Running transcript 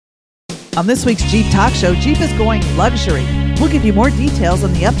On this week's Jeep Talk Show, Jeep is going luxury. We'll give you more details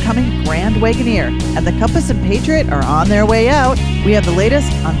on the upcoming Grand Wagoneer, and the Compass and Patriot are on their way out. We have the latest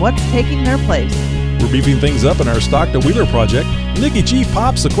on what's taking their place. We're beefing things up in our Stock to Wheeler project. Nikki G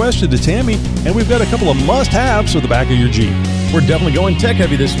pops the question to Tammy, and we've got a couple of must-haves for the back of your Jeep. We're definitely going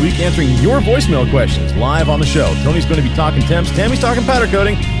tech-heavy this week, answering your voicemail questions live on the show. Tony's going to be talking temps, Tammy's talking powder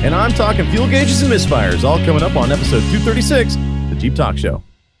coating, and I'm talking fuel gauges and misfires, all coming up on episode 236 of the Jeep Talk Show.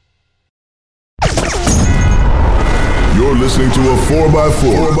 You're listening to a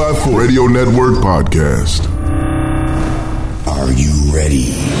 4x4 Radio Network podcast. Are you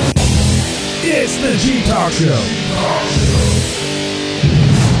ready? It's the Jeep Talk Show.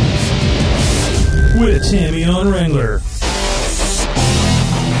 With Tammy on Wrangler,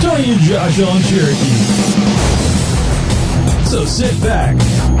 Tony and Josh on Cherokee. So sit back,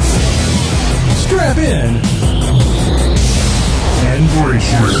 strap in, and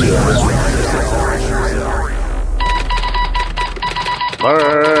brace yourself.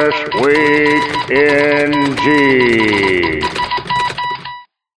 First week in Jeep.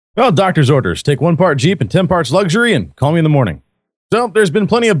 Well, doctor's orders. Take 1 part Jeep and 10 parts luxury and call me in the morning. So, there's been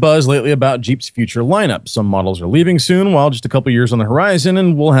plenty of buzz lately about Jeep's future lineup. Some models are leaving soon, while just a couple years on the horizon,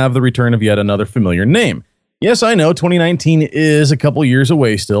 and we'll have the return of yet another familiar name. Yes, I know 2019 is a couple years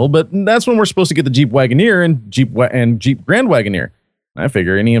away still, but that's when we're supposed to get the Jeep Wagoneer and Jeep Grand Wagoneer. I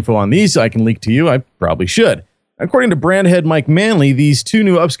figure any info on these I can leak to you, I probably should. According to brand head Mike Manley, these two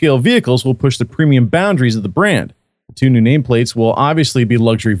new upscale vehicles will push the premium boundaries of the brand. The two new nameplates will obviously be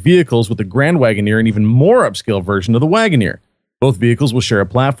luxury vehicles, with the Grand Wagoneer an even more upscale version of the Wagoneer. Both vehicles will share a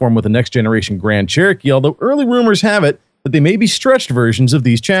platform with the next-generation Grand Cherokee, although early rumors have it that they may be stretched versions of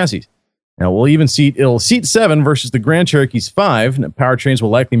these chassis. Now, it'll seat 7 versus the Grand Cherokee's 5. Now, powertrains will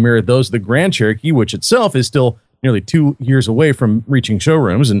likely mirror those of the Grand Cherokee, which itself is still nearly 2 years away from reaching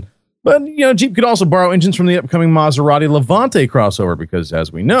showrooms. But Jeep could also borrow engines from the upcoming Maserati Levante crossover, because,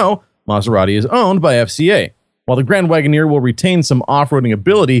 as we know, Maserati is owned by FCA. While the Grand Wagoneer will retain some off-roading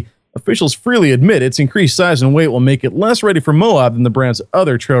ability, officials freely admit its increased size and weight will make it less ready for Moab than the brand's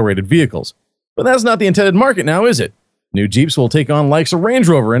other trail-rated vehicles. But that's not the intended market now, is it? New Jeeps will take on likes of Range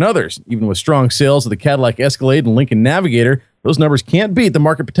Rover and others. Even with strong sales of the Cadillac Escalade and Lincoln Navigator, those numbers can't beat the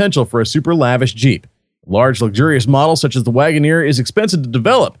market potential for a super lavish Jeep. A large, luxurious model such as the Wagoneer is expensive to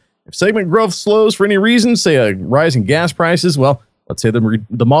develop. If segment growth slows for any reason, say a rise in gas prices, well, let's say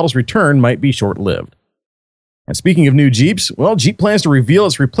the model's return might be short-lived. And speaking of new Jeeps, well, Jeep plans to reveal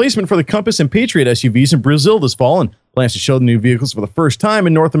its replacement for the Compass and Patriot SUVs in Brazil this fall, and plans to show the new vehicles for the first time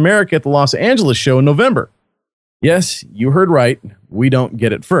in North America at the Los Angeles show in November. Yes, you heard right, we don't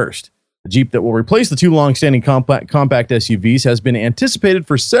get it first. The Jeep that will replace the two long-standing compact SUVs has been anticipated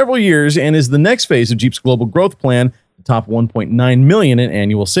for several years and is the next phase of Jeep's global growth plan to top 1.9 million in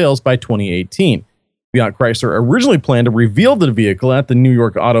annual sales by 2018. Fiat Chrysler originally planned to reveal the vehicle at the New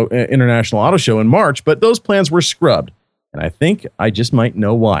York International Auto Show in March, but those plans were scrubbed, and I think I just might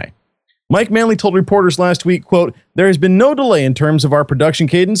know why. Mike Manley told reporters last week, quote, "There has been no delay in terms of our production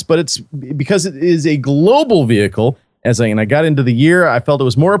cadence, but it's because it is a global vehicle. As I got into the year, I felt it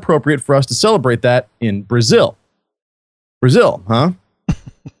was more appropriate for us to celebrate that in Brazil." Brazil, huh?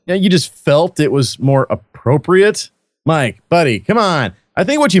 Yeah, you just felt it was more appropriate? Mike, buddy, come on. I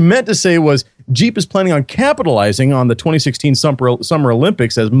think what you meant to say was Jeep is planning on capitalizing on the 2016 Summer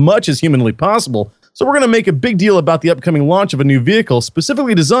Olympics as much as humanly possible, so we're going to make a big deal about the upcoming launch of a new vehicle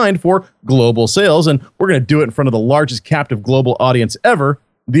specifically designed for global sales, and we're going to do it in front of the largest captive global audience ever,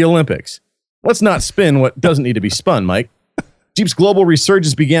 the Olympics. Let's not spin what doesn't need to be spun, Mike. Jeep's global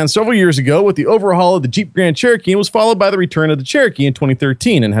resurgence began several years ago with the overhaul of the Jeep Grand Cherokee and was followed by the return of the Cherokee in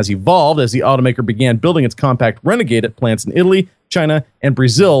 2013, and has evolved as the automaker began building its compact Renegade at plants in Italy, China, and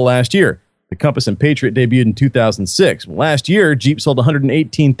Brazil last year. The Compass and Patriot debuted in 2006. Last year, Jeep sold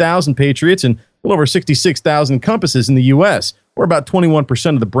 118,000 Patriots and a little over 66,000 Compasses in the U.S., or about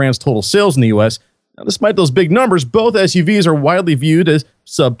 21% of the brand's total sales in the U.S. Now, despite those big numbers, both SUVs are widely viewed as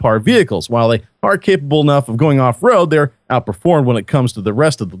subpar vehicles. While they are capable enough of going off-road, they're outperformed when it comes to the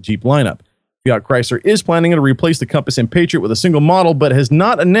rest of the Jeep lineup. Fiat Chrysler is planning to replace the Compass and Patriot with a single model, but has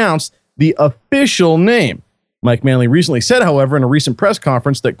not announced the official name. Mike Manley recently said, however, in a recent press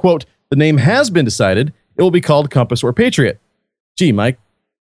conference that, quote, "The name has been decided. It will be called Compass or Patriot." Gee, Mike,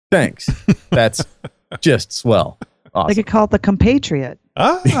 thanks. That's just swell. Awesome. They could call it the Compatriot.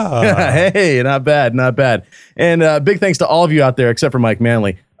 Hey, not bad, not bad. And big thanks to all of you out there, except for Mike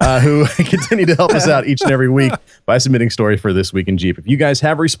Manley, who continue to help us out each and every week by submitting stories for This Week in Jeep. If you guys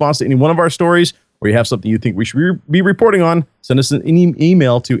have a response to any one of our stories, or you have something you think we should be reporting on, send us an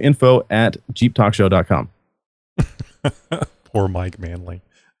email to info@jeeptalkshow.com. Poor Mike Manley.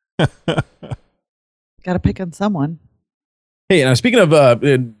 Got to pick on someone. Hey, now speaking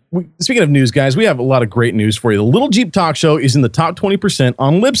of news, guys, we have a lot of great news for you. The Little Jeep Talk Show is in the top 20%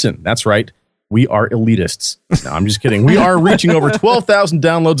 on Libsyn. That's right. We are elitists. No, I'm just kidding. We are reaching over 12,000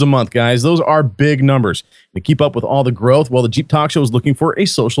 downloads a month, guys. Those are big numbers. To keep up with all the growth, well, the Jeep Talk Show is looking for a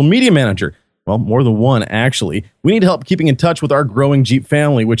social media manager. Well, more than one, actually. We need help keeping in touch with our growing Jeep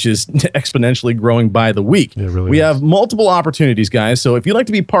family, which is exponentially growing by the week. It really we is. have multiple opportunities, guys. So if you'd like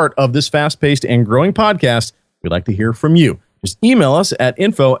to be part of this fast-paced and growing podcast, we'd like to hear from you. Just email us at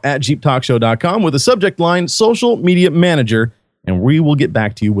info@jeeptalkshow.com with the subject line Social Media Manager, and we will get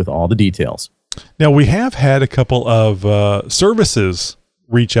back to you with all the details. Now, we have had a couple of services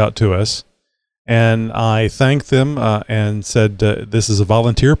reach out to us, and I thanked them and said, this is a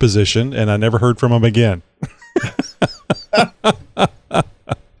volunteer position, and I never heard from them again.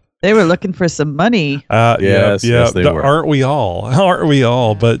 They were looking for some money. Yes, they were. Aren't we all? Aren't we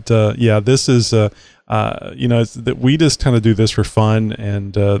all? But this is, it's that we just kind of do this for fun,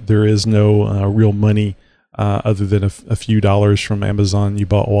 and there is no real money other than a few dollars from Amazon. You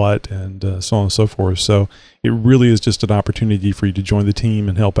bought what, and so on and so forth. So it really is just an opportunity for you to join the team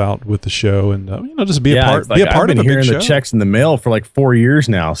and help out with the show, and just be a part. Be a part I've been of the hearing big the show. checks in the mail for like 4 years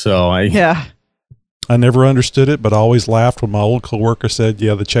now. So I never understood it, but I always laughed when my old coworker said,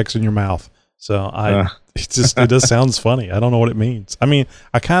 "Yeah, the check's in your mouth." So it just sounds funny. I don't know what it means. I mean,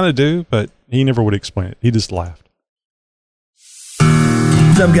 I kind of do, but he never would explain it. He just laughed.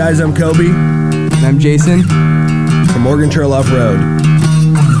 What's up, guys? I'm Kobe. And I'm Jason. From Morgan Trail Off-Road.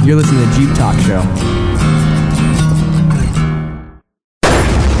 You're listening to Jeep Talk Show.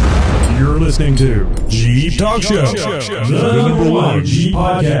 You're listening to Jeep Talk Show, the number one Jeep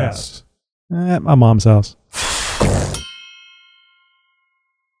podcast. At my mom's house.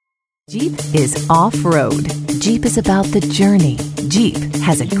 Jeep is off-road. Jeep is about the journey. Jeep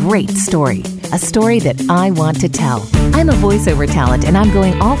has a great story. A story that I want to tell. I'm a voiceover talent, and I'm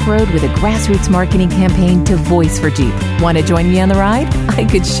going off-road with a grassroots marketing campaign to voice for Jeep. Want to join me on the ride? I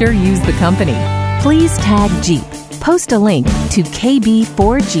could sure use the company. Please tag Jeep. Post a link to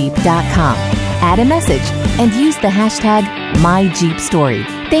kb4jeep.com. Add a message and use the hashtag MyJeepStory.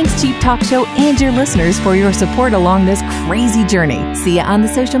 Thanks, Jeep Talk Show and your listeners for your support along this crazy journey. See ya on the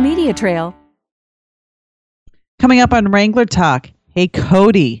social media trail. Coming up on Wrangler Talk, hey,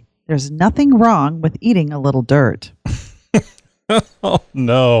 Cody, there's nothing wrong with eating a little dirt. Oh,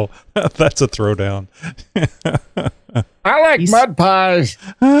 no. That's a throwdown. I like mud pies.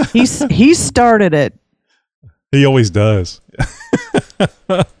 He started it. He always does.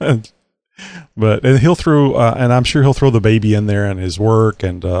 But and he'll throw, and I'm sure he'll throw the baby in there and his work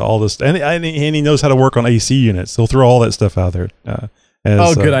and all this. And he knows how to work on AC units. He'll throw all that stuff out there.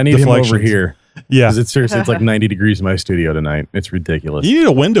 Good. I need him over here. Yeah. Because it's like 90 degrees in my studio tonight. It's ridiculous. You need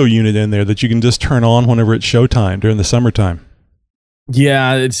a window unit in there that you can just turn on whenever it's showtime during the summertime.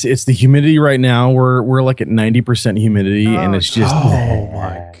 Yeah, it's the humidity right now. We're like at 90% humidity, and it's just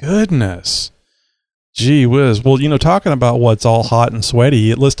my goodness. Gee whiz. Well, talking about what's all hot and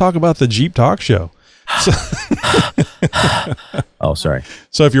sweaty, let's talk about the Jeep Talk Show. Oh, sorry.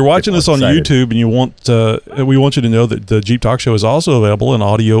 So if you're watching this on YouTube and you want, we want you to know that the Jeep Talk Show is also available in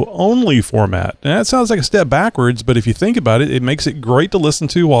audio only format. And that sounds like a step backwards, but if you think about it, it makes it great to listen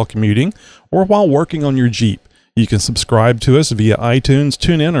to while commuting or while working on your Jeep. You can subscribe to us via iTunes,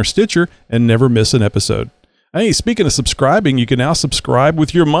 TuneIn, or Stitcher and never miss an episode. Hey, speaking of subscribing, you can now subscribe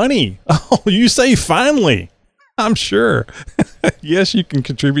with your money. Oh, you say finally. I'm sure. Yes, you can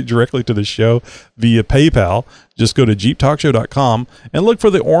contribute directly to the show via PayPal. Just go to jeeptalkshow.com and look for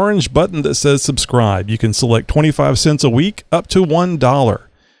the orange button that says subscribe. You can select 25 cents a week up to $1.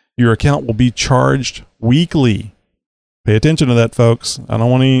 Your account will be charged weekly. Pay attention to that, folks. I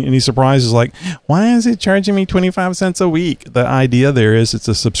don't want any surprises like, why is it charging me 25 cents a week? The idea there is it's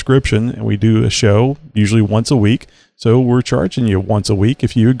a subscription, and we do a show usually once a week. So we're charging you once a week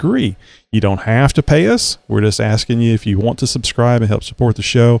if you agree. You don't have to pay us. We're just asking you if you want to subscribe and help support the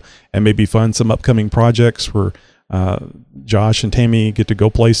show and maybe fund some upcoming projects where Josh and Tammy get to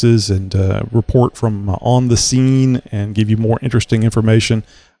go places and report from on the scene and give you more interesting information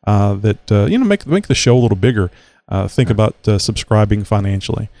that make the show a little bigger. Think about subscribing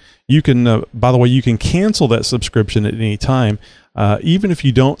financially. You can, by the way, you can cancel that subscription at any time. Even if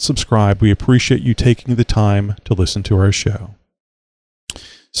you don't subscribe, we appreciate you taking the time to listen to our show.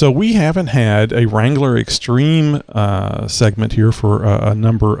 So we haven't had a Wrangler Extreme segment here for a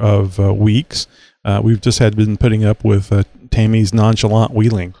number of weeks. We've just been putting up with Tammy's nonchalant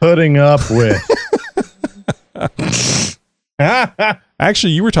wheeling. Putting up with.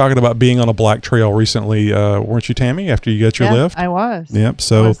 Actually, you were talking about being on a black trail recently, weren't you, Tammy, after you got your lift? I was. Yep.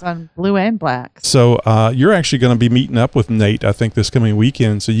 So I was on blue and black. So you're actually going to be meeting up with Nate, I think, this coming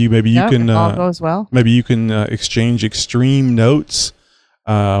weekend. So you can if all goes well. Maybe you can exchange extreme notes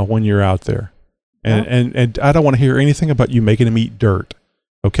when you're out there. And I don't want to hear anything about you making him eat dirt.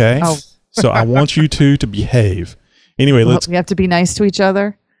 Okay. Oh. So I want you two to behave. Anyway, we have to be nice to each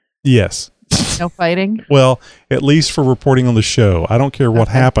other. Yes. No fighting. Well, at least for reporting on the show. I don't care what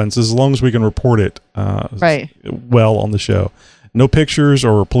happens as long as we can report it well on the show. No pictures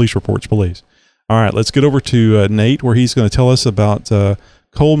or police reports, please. All right, let's get over to Nate, where he's going to tell us about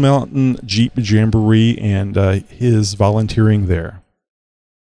Coal Mountain Jeep Jamboree and his volunteering there.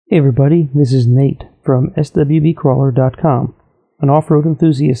 Hey everybody, this is Nate from swbcrawler.com, an off-road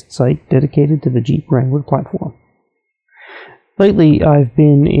enthusiast site dedicated to the Jeep Wrangler platform. Lately, I've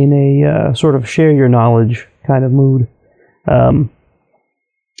been in a sort of share your knowledge kind of mood.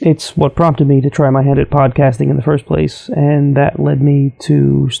 It's what prompted me to try my hand at podcasting in the first place, and that led me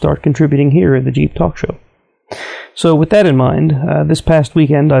to start contributing here at the Jeep Talk Show. So with that in mind, this past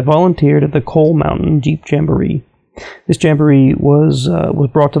weekend I volunteered at the Coal Mountain Jeep Jamboree. This jamboree was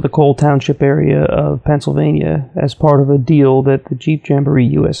brought to the Coal Township area of Pennsylvania as part of a deal that the Jeep Jamboree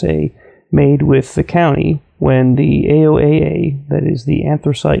USA made with the county when the AOAA, that is the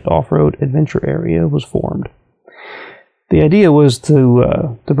Anthracite Off-Road Adventure Area, was formed. The idea was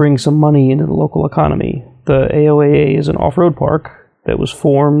to bring some money into the local economy. The AOAA is an off-road park that was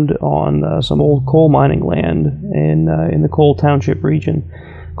formed on some old coal mining land in the Coal Township region.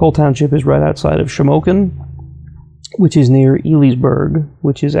 Coal Township is right outside of Shamokin, which is near Elysburg,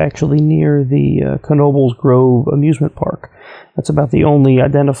 which is actually near the Knoebels Grove amusement park. That's about the only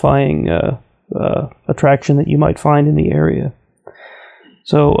identifying attraction that you might find in the area.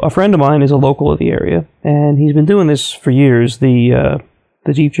 So a friend of mine is a local of the area, and he's been doing this for years. The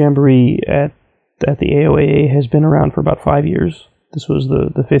Jeep Jamboree at the AOAA has been around for about 5 years. This was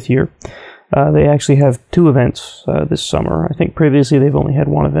the fifth year. They actually have 2 events this summer. I think previously they've only had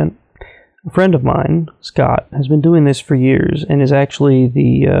 1 event. A friend of mine, Scott, has been doing this for years and is actually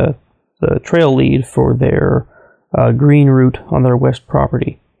the trail lead for their green route on their west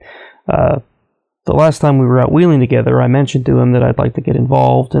property. The last time we were out wheeling together, I mentioned to him that I'd like to get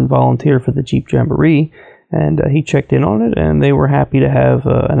involved and volunteer for the Jeep Jamboree, and he checked in on it, and they were happy to have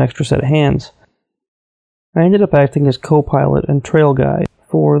an extra set of hands. I ended up acting as co-pilot and trail guide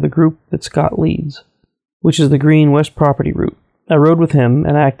for the group that Scott leads, which is the Green West Property route. I rode with him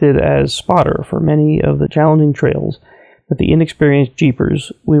and acted as spotter for many of the challenging trails that the inexperienced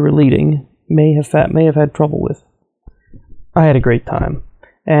Jeepers we were leading may have had trouble with. I had a great time,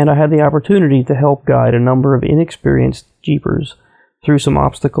 and I had the opportunity to help guide a number of inexperienced Jeepers through some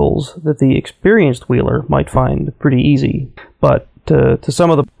obstacles that the experienced wheeler might find pretty easy, but to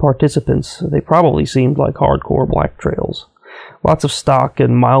some of the participants, they probably seemed like hardcore black trails. Lots of stock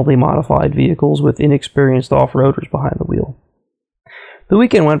and mildly modified vehicles with inexperienced off-roaders behind the wheel. The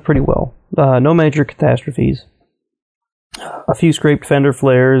weekend went pretty well. No major catastrophes. A few scraped fender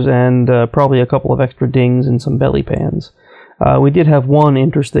flares and probably a couple of extra dings and some belly pans. We did have one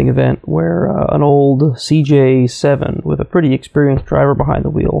interesting event where an old CJ7 with a pretty experienced driver behind the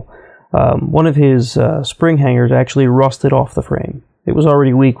wheel, one of his spring hangers actually rusted off the frame. It was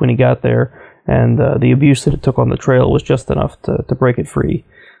already weak when he got there, and the abuse that it took on the trail was just enough to break it free.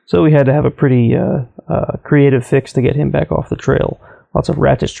 So we had to have a pretty creative fix to get him back off the trail. Lots of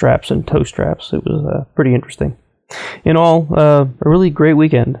ratchet straps and toe straps. It was pretty interesting. In all, a really great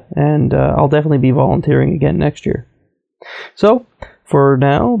weekend, and I'll definitely be volunteering again next year. So, for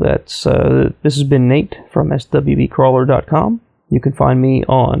now, this has been Nate from swbcrawler.com. You can find me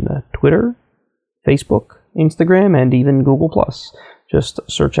on Twitter, Facebook, Instagram, and even Google+. Just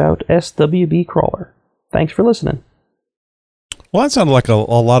search out SWB Crawler. Thanks for listening. Well, that sounded like a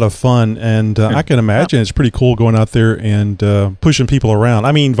lot of fun, and I can imagine it's pretty cool going out there and pushing people around.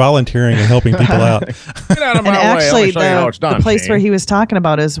 I mean, volunteering and helping people out. Get out of my way. Actually, the place where he was talking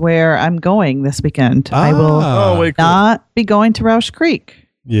about is where I'm going this weekend. I will not be going to Roush Creek.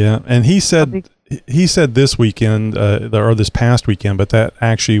 Yeah, and he said this weekend, or this past weekend, but that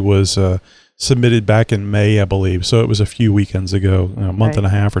actually was submitted back in May, I believe. So it was a few weekends ago, a month and a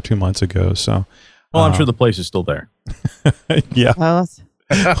half or 2 months ago. So. Well, I'm sure the place is still there. Yeah. Well,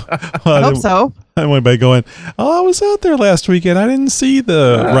 I hope so. I went by going, I was out there last weekend. I didn't see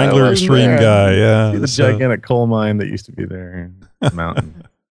the Wrangler Extreme guy. Yeah. See the gigantic coal mine that used to be there in the mountain.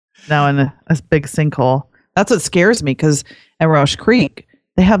 Now in a big sinkhole. That's what scares me, because at Roush Creek,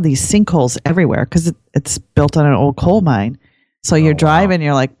 they have these sinkholes everywhere because it's built on an old coal mine. So you're driving,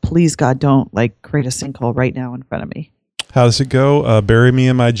 you're like, please, God, don't create a sinkhole right now in front of me. How does it go? Bury me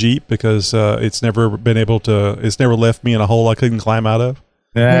in my Jeep because it's never left me in a hole I couldn't climb out of.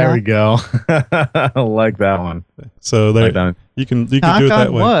 There we go. I like that one. So there, you can do it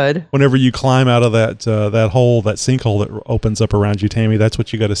that way. Wood. Whenever you climb out of that hole, that sinkhole that opens up around you, Tammy, that's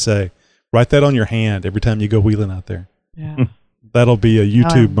what you got to say. Write that on your hand every time you go wheeling out there. Yeah. That'll be a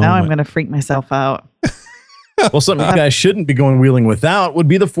YouTube moment. Now I'm going to freak myself out. Well, something you guys shouldn't be going wheeling without would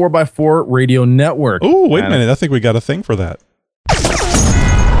be the 4x4 Radio Network. Oh, wait a minute. I think we got a thing for that.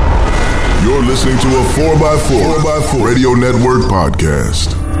 You're listening to a 4x4 Radio Network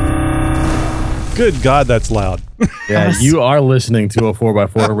podcast. Good God, that's loud. Yeah, you are listening to a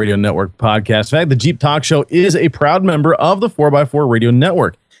 4x4 Radio Network podcast. In fact, the Jeep Talk Show is a proud member of the 4x4 Radio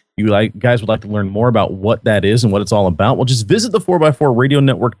Network. You guys would like to learn more about what that is and what it's all about, well, just visit the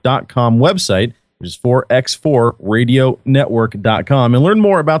 4x4radionetwork.com website, which is 4x4radionetwork.com, and learn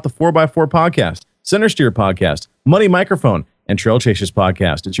more about the 4x4 podcast, Center Steer podcast, Money Microphone, and Trail Chasers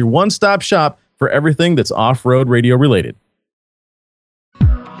podcast. It's your one-stop shop for everything that's off-road radio related.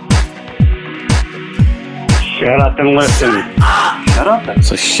 Shut up and listen. Shut up.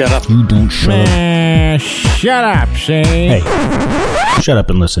 So shut up. You don't shut up. Shut up, Shane. Hey, shut up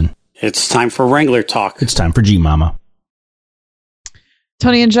and listen. It's time for Wrangler Talk. It's time for G-Mama.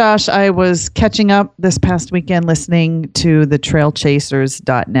 Tony and Josh, I was catching up this past weekend listening to the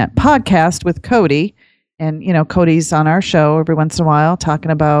trailchasers.net podcast with Cody. And, you know, Cody's on our show every once in a while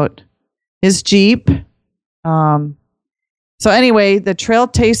talking about his Jeep. So anyway, the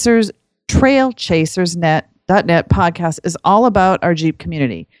trailchasers.net podcast is all about our Jeep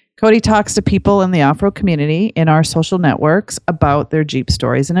community. Cody talks to people in the off-road community in our social networks about their Jeep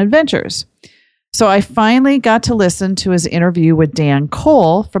stories and adventures. So I finally got to listen to his interview with Dan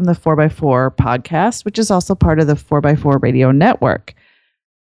Cole from the 4x4 podcast, which is also part of the 4x4 Radio Network.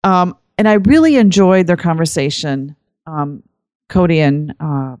 And I really enjoyed their conversation Cody and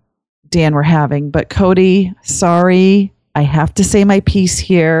Dan were having. But Cody, sorry, I have to say my piece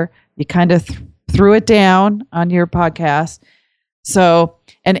here. You kind of threw it down on your podcast. So,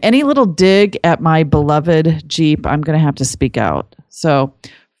 and any little dig at my beloved Jeep, I'm going to have to speak out. So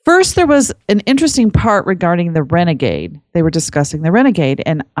first, there was an interesting part regarding the Renegade. They were discussing the Renegade,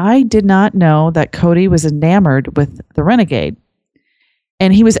 and I did not know that Cody was enamored with the Renegade.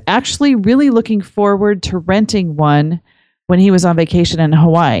 And he was actually really looking forward to renting one when he was on vacation in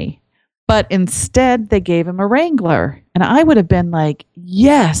Hawaii. But instead, they gave him a Wrangler. And I would have been like,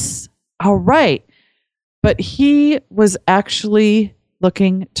 yes, all right. But he was actually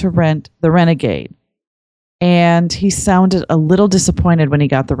looking to rent the Renegade. And he sounded a little disappointed when he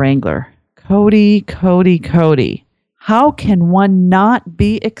got the Wrangler. Cody. How can one not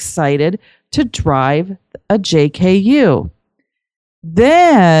be excited to drive a JKU?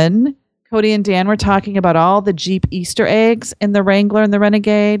 Then Cody and Dan were talking about all the Jeep Easter eggs in the Wrangler and the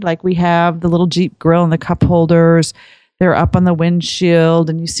Renegade. Like we have the little Jeep grill and the cup holders. They're up on the windshield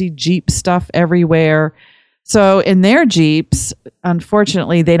and you see Jeep stuff everywhere. So in their Jeeps,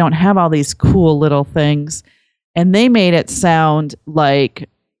 unfortunately, they don't have all these cool little things. And they made it sound like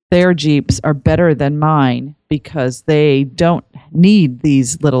their Jeeps are better than mine because they don't need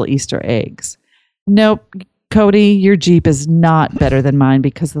these little Easter eggs. Nope. Cody, your Jeep is not better than mine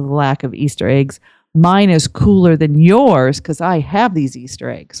because of the lack of Easter eggs. Mine is cooler than yours because I have these Easter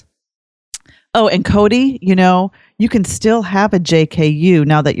eggs. Oh, and Cody, you know, you can still have a JKU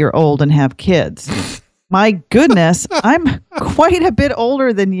now that you're old and have kids. My goodness, I'm quite a bit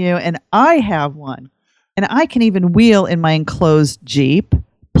older than you, and I have one. And I can even wheel in my enclosed Jeep.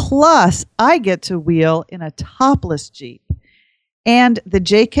 Plus, I get to wheel in a topless Jeep. And the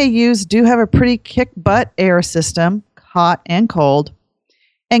JKUs do have a pretty kick-butt air system, hot and cold.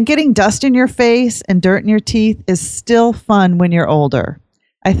 And getting dust in your face and dirt in your teeth is still fun when you're older.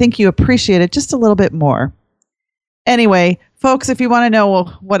 I think you appreciate it just a little bit more. Anyway, folks, if you want to know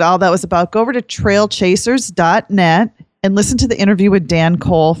what all that was about, go over to trailchasers.net and listen to the interview with Dan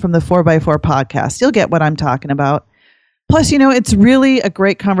Cole from the 4x4 podcast. You'll get what I'm talking about. Plus, you know, it's really a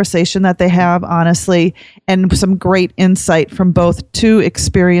great conversation that they have, honestly, and some great insight from both two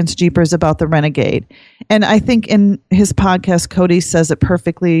experienced Jeepers about the Renegade. And I think in his podcast, Cody says it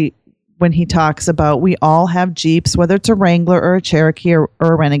perfectly when he talks about we all have Jeeps, whether it's a Wrangler or a Cherokee or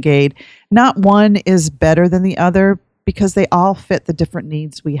a Renegade. Not one is better than the other because they all fit the different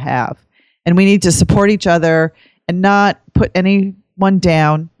needs we have. And we need to support each other and not put anyone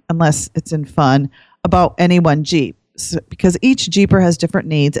down unless it's in fun about any one Jeep. Because each Jeeper has different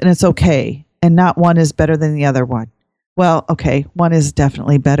needs and it's okay. And not one is better than the other one. Well, okay, one is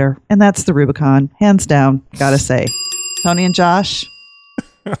definitely better. And that's the Rubicon. Hands down, gotta say. Tony and Josh.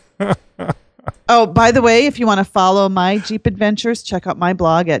 Oh, by the way, if you want to follow my Jeep adventures, check out my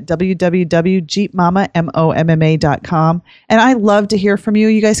blog at www.jeepmama.com. And I love to hear from you.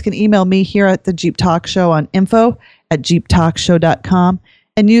 You guys can email me here at the Jeep Talk Show on info@jeeptalkshow.com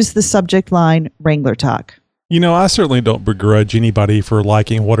and use the subject line Wrangler Talk. You know, I certainly don't begrudge anybody for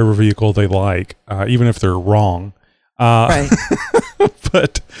liking whatever vehicle they like, even if they're wrong. Right.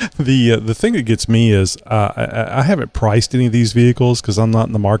 But the thing that gets me is I haven't priced any of these vehicles because I'm not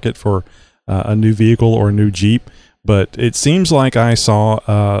in the market for a new vehicle or a new Jeep. But it seems like I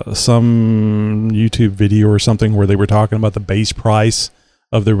saw some YouTube video or something where they were talking about the base price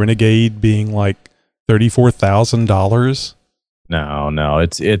of the Renegade being like $34,000. No,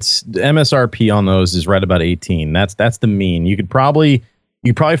 it's MSRP on those is right about 18. That's the mean. You could probably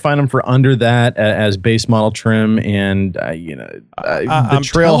find them for under that as base model trim, and the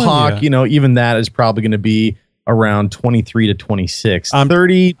Trailhawk, even that is probably going to be around 23 to 26. I'm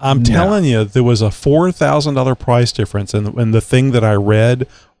telling you, there was a $4,000 price difference in the thing that I read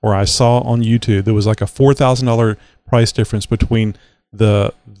or I saw on YouTube. There was like a $4,000 price difference between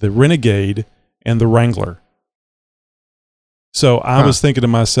the Renegade and the Wrangler. So I was thinking to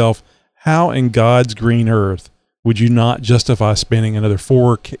myself, how in God's green earth would you not justify spending another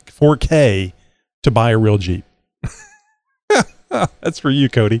 $4K to buy a real Jeep? That's for you,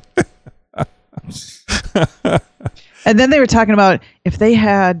 Cody. And then they were talking about if they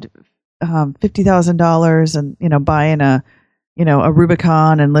had $50,000 and buying a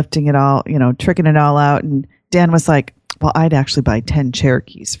Rubicon and lifting it all, tricking it all out. And Dan was like, "Well, I'd actually buy 10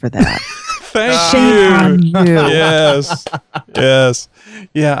 Cherokees for that." Thank you. Yes.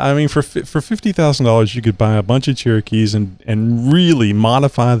 Yeah. I mean, for $50,000, you could buy a bunch of Cherokees and really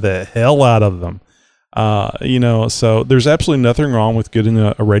modify the hell out of them. So there's absolutely nothing wrong with getting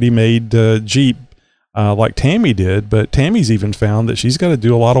a ready-made Jeep like Tammy did, but Tammy's even found that she's got to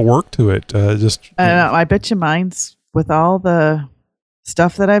do a lot of work to it. I bet you mine's with all the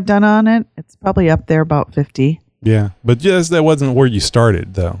stuff that I've done on it. It's probably up there about 50. Yeah, but yes, that wasn't where you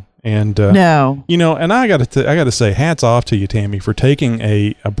started though. And no, and I got to say, hats off to you, Tammy, for taking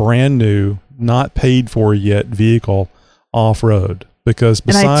a brand new, not paid for yet vehicle off road. Because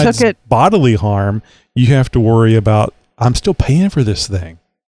besides bodily harm, you have to worry about, I'm still paying for this thing.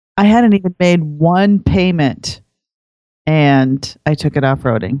 I hadn't even made one payment, and I took it off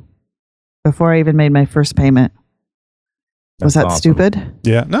roading before I even made my first payment. Was that awesome. Stupid?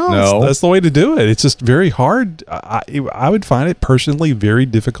 Yeah, no. That's the way to do it. It's just very hard. I would find it personally very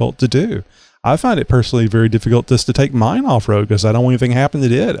difficult to do. I find it personally very difficult just to take mine off road because I don't want anything happen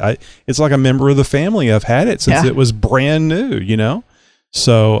to it. It's like a member of the family. I've had it since it was brand new.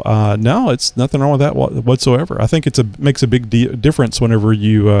 So no, it's nothing wrong with that whatsoever. I think makes a big difference whenever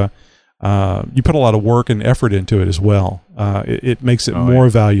you put a lot of work and effort into it as well. It makes it more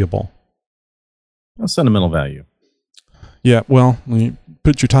valuable. A sentimental value. Yeah, well, you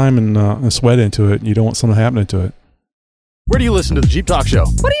put your time and sweat into it, and you don't want something happening to it. Where do you listen to the Jeep Talk Show?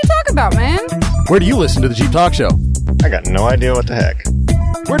 What are you talking about, man? Where do you listen to the Jeep Talk Show? I got no idea what the heck.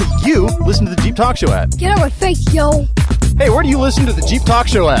 Where do you listen to the Jeep Talk Show at? Get out of my face, yo. Hey, where do you listen to the Jeep Talk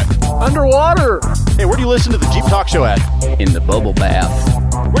Show at? Underwater. Hey, where do you listen to the Jeep Talk Show at? In the bubble bath.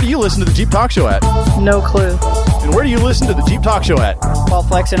 Where do you listen to the Jeep Talk Show at? No clue. And where do you listen to the Jeep Talk Show at? While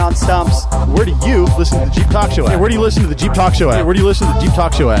flexing on stumps. Where do you listen to the Jeep Talk Show at? Hey, where do you listen to the Jeep Talk Show at? Hey, where do you listen to the Jeep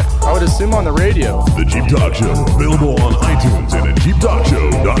Talk Show at? I would assume on the radio. The Jeep Talk Show, available on iTunes and at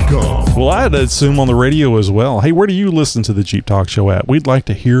JeepTalkShow.com. Well, I'd assume on the radio as well. Hey, where do you listen to the Jeep Talk Show at? We'd like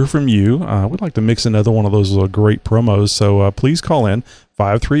to hear from you. We'd like to mix another one of those great promos. So please call in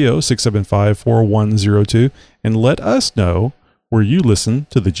 530-675-4102 and let us know where you listen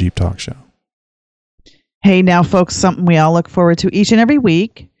to the Jeep Talk Show. Hey, now, folks, something we all look forward to each and every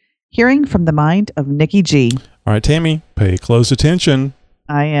week, hearing from the mind of Nikki G. All right, Tammy, pay close attention.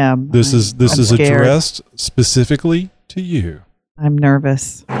 I am. This is addressed specifically to you. I'm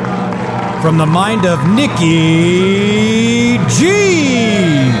nervous. From the mind of Nikki G.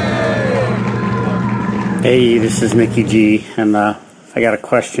 Hey, this is Nikki G, and I got a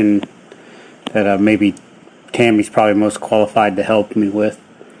question that maybe Tammy's probably most qualified to help me with.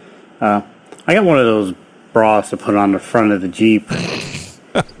 I got one of those bras to put on the front of the Jeep.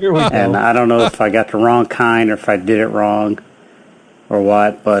 Here we go. And I don't know if I got the wrong kind or if I did it wrong or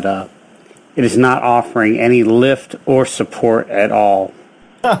what, but it is not offering any lift or support at all.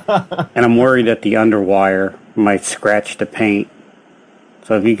 And I'm worried that the underwire might scratch the paint.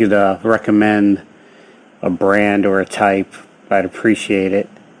 So if you could recommend a brand or a type, I'd appreciate it.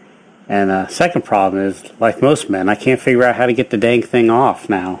 And second problem is, like most men, I can't figure out how to get the dang thing off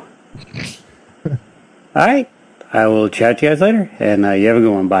now. I I will chat to you guys later, and you have a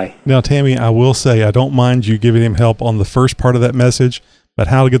good one. Bye. Now, Tammy, I will say I don't mind you giving him help on the first part of that message, but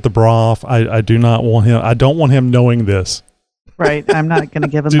how to get the bra off, I do not want him. I don't want him knowing this. Right. I'm not going to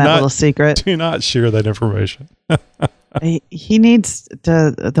give him that little secret. Do not share that information. He needs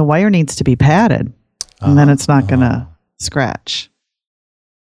to, the wire needs to be padded, and then it's not going to scratch.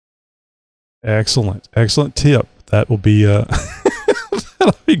 Excellent tip. That will be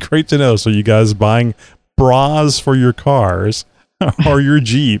that'll be great to know. So you guys buying bras for your cars or your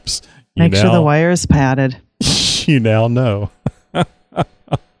Jeeps, make sure the wire is padded. You now know.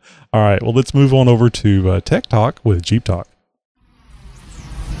 All right, well, let's move on over to Tech Talk with Jeep Talk.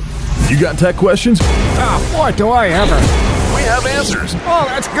 You got tech questions? Boy, do I ever. We have answers. Oh,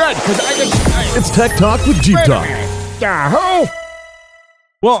 that's good, because It's Tech Talk with Jeep Talk. Yahoo!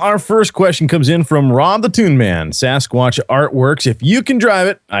 Well, our first question comes in from Rob the Toon Man. Sasquatch Artworks. If you can drive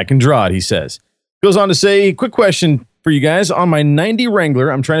it, I can draw it, he says. Goes on to say, quick question for you guys. On my 90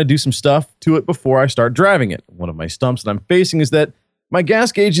 Wrangler, I'm trying to do some stuff to it before I start driving it. One of my stumps that I'm facing is that my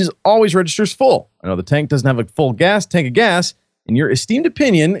gas gauge always registers full. I know the tank doesn't have a full tank of gas, and your esteemed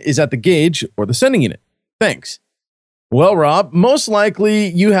opinion is at the gauge or the sending unit. Thanks. Well, Rob, most likely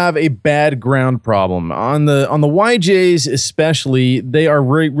you have a bad ground problem. On the YJs especially, they are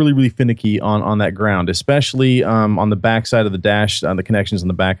really finicky on that ground, especially on the back side of the dash, on the connections on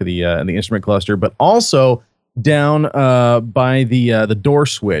the back of the instrument cluster, but also down by the door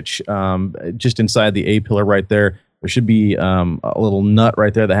switch, just inside the A-pillar right there. There should be a little nut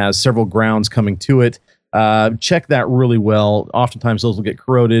right there that has several grounds coming to it. Check that really well. Oftentimes those will get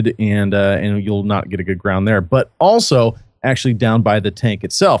corroded and you'll not get a good ground there, but also actually down by the tank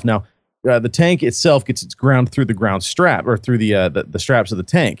itself. Now, the tank itself gets its ground through the ground strap or through the straps of the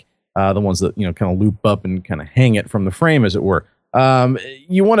tank, the ones that, kind of loop up and kind of hang it from the frame, as it were.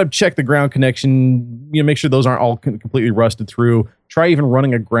 You want to check the ground connection, make sure those aren't all completely rusted through. Try even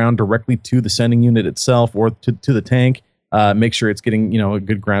running a ground directly to the sending unit itself or to the tank. Make sure it's getting, a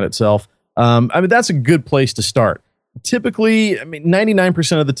good ground itself. That's a good place to start. Typically,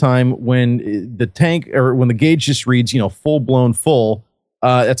 99% of the time when the tank or when the gauge just reads, full-blown full,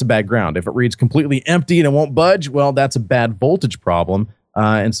 that's a bad ground. If it reads completely empty and it won't budge, well, that's a bad voltage problem.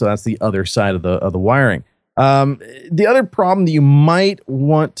 And so that's the other side of the wiring. The other problem that you might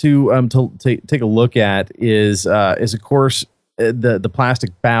want to take a look at is of course, the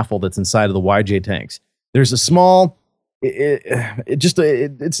plastic baffle that's inside of the YJ tanks. There's a small...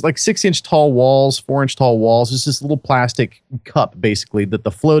 It's like 6-inch tall walls, 4-inch tall walls. It's this little plastic cup, basically, that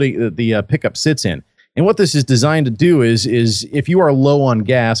the pickup sits in. And what this is designed to do is if you are low on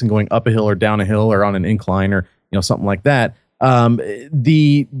gas and going up a hill or down a hill or on an incline or something like that,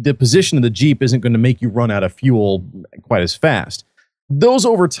 the position of the Jeep isn't going to make you run out of fuel quite as fast. Those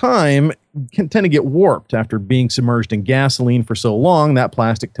over time can tend to get warped after being submerged in gasoline for so long. That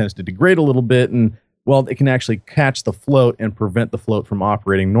plastic tends to degrade a little bit and, well, it can actually catch the float and prevent the float from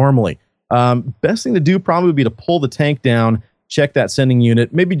operating normally. Best thing to do probably would be to pull the tank down, check that sending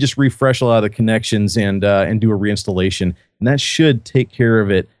unit, maybe just refresh a lot of the connections and do a reinstallation, and that should take care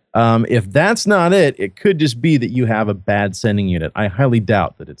of it. If that's not it, it could just be that you have a bad sending unit. I highly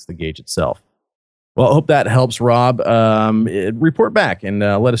doubt that it's the gauge itself. Well, I hope that helps, Rob. Report back and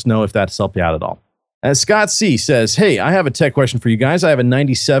let us know if that's helped you out at all. Scott C. says, hey, I have a tech question for you guys. I have a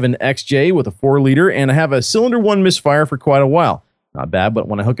 97 XJ with a 4-liter, and I have a cylinder 1 misfire for quite a while. Not bad, but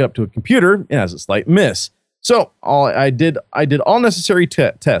when I hook it up to a computer, it has a slight miss. So I did all necessary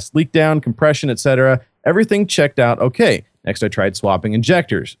tests, leak down, compression, etc. Everything checked out okay. Next, I tried swapping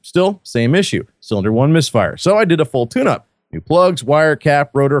injectors. Still, same issue, cylinder 1 misfire. So I did a full tune-up. New plugs, wire,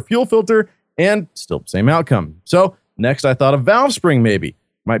 cap, rotor, fuel filter, and still same outcome. So next, I thought a valve spring maybe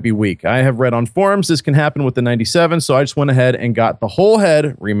might be weak. I have read on forums this can happen with the 97, so I just went ahead and got the whole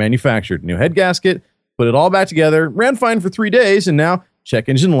head remanufactured. New head gasket, put it all back together, ran fine for 3 days, and now check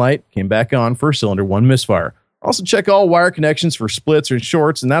engine light came back on for cylinder 1 misfire. Also check all wire connections for splits or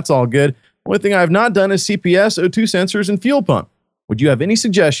shorts, and that's all good. Only thing I have not done is CPS, O2 sensors, and fuel pump. Would you have any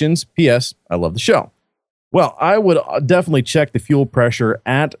suggestions? P.S. I love the show. Well, I would definitely check the fuel pressure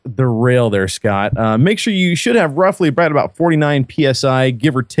at the rail there, Scott. Make sure you should have roughly right about 49 PSI,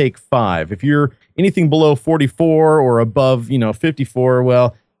 give or take 5. If you're anything below 44 or above, 54,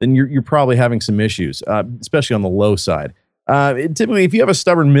 well, then you're probably having some issues, especially on the low side. Typically, if you have a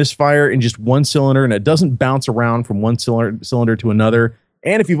stubborn misfire in just one cylinder and it doesn't bounce around from one cylinder to another,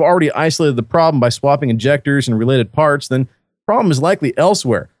 and if you've already isolated the problem by swapping injectors and related parts, then the problem is likely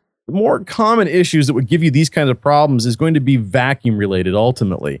elsewhere. The more common issues that would give you these kinds of problems is going to be vacuum related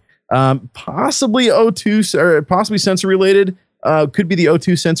ultimately. Possibly O2 or possibly sensor related, could be the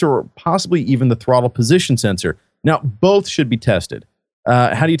O2 sensor or possibly even the throttle position sensor. Now, both should be tested.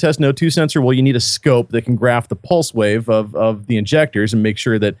 How do you test an O2 sensor? Well, you need a scope that can graph the pulse wave of the injectors and make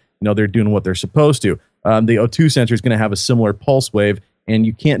sure that they're doing what they're supposed to. The O2 sensor is going to have a similar pulse wave, and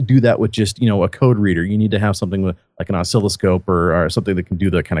you can't do that with just a code reader. You need to have something like an oscilloscope or something that can do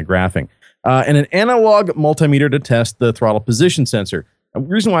the kind of graphing. And an analog multimeter to test the throttle position sensor. The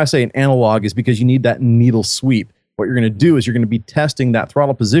reason why I say an analog is because you need that needle sweep. What you're going to do is you're going to be testing that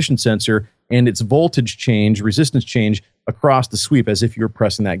throttle position sensor and its voltage change, resistance change across the sweep as if you were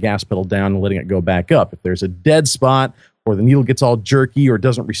pressing that gas pedal down and letting it go back up. If there's a dead spot or the needle gets all jerky or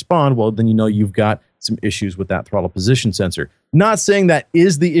doesn't respond, well, then you've got some issues with that throttle position sensor. Not saying that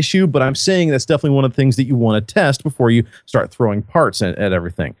is the issue, but I'm saying that's definitely one of the things that you want to test before you start throwing parts at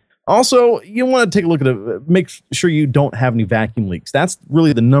everything. Also, you want to take a look at make sure you don't have any vacuum leaks. That's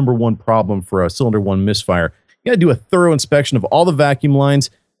really the number one problem for a cylinder one misfire. You got to do a thorough inspection of all the vacuum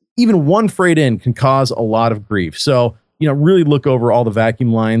lines. Even one frayed end can cause a lot of grief. So, really look over all the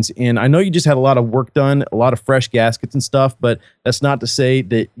vacuum lines. And I know you just had a lot of work done, a lot of fresh gaskets and stuff, but that's not to say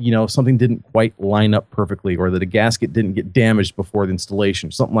that, something didn't quite line up perfectly or that a gasket didn't get damaged before the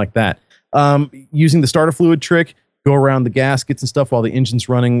installation, something like that. Using the starter fluid trick, go around the gaskets and stuff while the engine's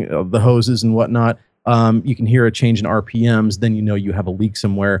running, the hoses and whatnot. You can hear a change in RPMs, then you have a leak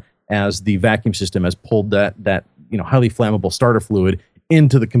somewhere as the vacuum system has pulled that highly flammable starter fluid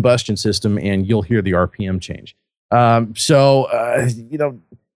into the combustion system, and you'll hear the RPM change.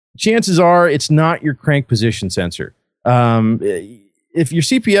 Chances are it's not your crank position sensor. If your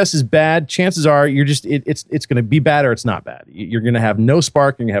CPS is bad, chances are it's going to be bad or it's not bad. You're going to have no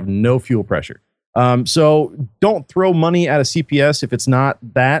spark and you have no fuel pressure. So don't throw money at a CPS if it's not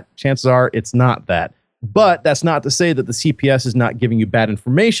that. Chances are it's not that. But that's not to say that the CPS is not giving you bad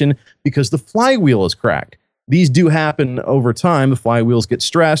information because the flywheel is cracked. These do happen over time. The flywheels get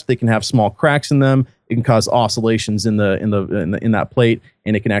stressed. They can have small cracks in them. It can cause oscillations in that plate,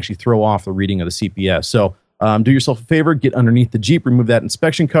 and it can actually throw off the reading of the CPS. So do yourself a favor, get underneath the Jeep, remove that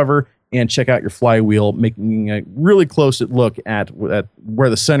inspection cover, and check out your flywheel, making a really close look at where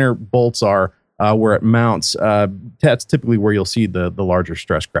the center bolts are, where it mounts. That's typically where you'll see the larger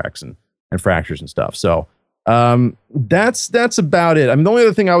stress cracks and fractures and stuff. So that's about it. I mean, the only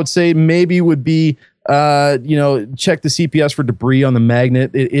other thing I would say maybe would be check the CPS for debris on the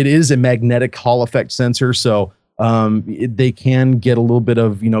magnet. It is a magnetic Hall effect sensor, so they can get a little bit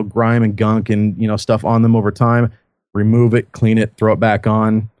of grime and gunk and stuff on them over time. Remove it, clean it, throw it back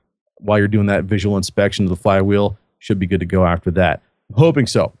on while you're doing that visual inspection of the flywheel. Should be good to go after that. I'm hoping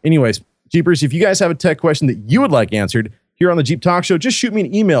so. Anyways, Jeepers, if you guys have a tech question that you would like answered here on the Jeep Talk Show, just shoot me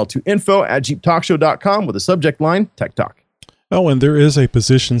an email to info@jeeptalkshow.com with the subject line Tech Talk. Oh, and there is a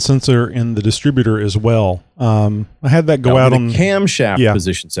position sensor in the distributor as well. I had that go out on the camshaft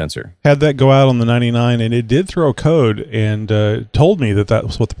position sensor. Had that go out on the 99, and it did throw code and told me that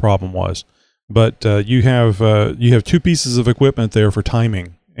was what the problem was. But you have two pieces of equipment there for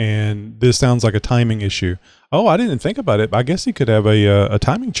timing, and this sounds like a timing issue. Oh, I didn't think about it. I guess he could have a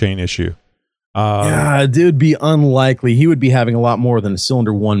timing chain issue. It would be unlikely. He would be having a lot more than a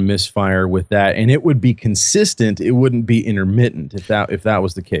cylinder one misfire with that, and it would be consistent. It wouldn't be intermittent if that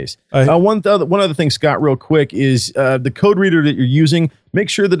was the case. One other thing, Scott, real quick, is the code reader that you're using. Make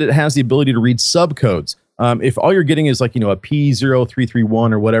sure that it has the ability to read subcodes. If all you're getting is like a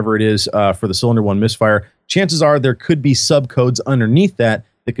P0331 or whatever it is for the cylinder one misfire, chances are there could be subcodes underneath that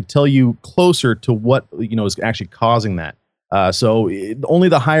could tell you closer to what is actually causing that. So only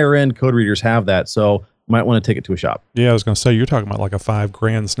the higher end code readers have that. So you might want to take it to a shop. Yeah, I was going to say, you're talking about like a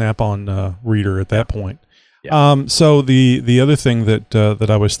 $5,000 Snap-on reader at that point. Yeah. So the other thing that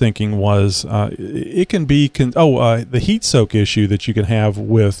I was thinking was it can be the heat soak issue that you can have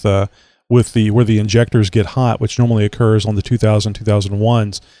with where the injectors get hot, which normally occurs on the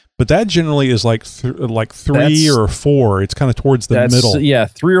 2001s. But that generally is like 3 or 4. It's kind of towards the middle. Yeah,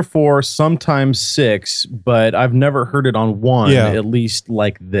 3 or 4, sometimes 6. But I've never heard it on 1. At least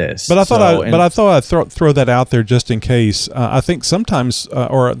like this. But I thought I'd throw that out there just in case. I think sometimes,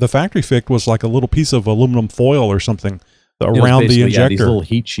 or the factory fix was like a little piece of aluminum foil or something around the injector. These little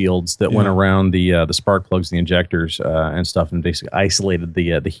heat shields that went around the spark plugs, the injectors, and stuff, and basically isolated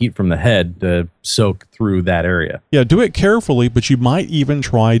the heat from the head to soak through that area. Yeah, do it carefully, but you might even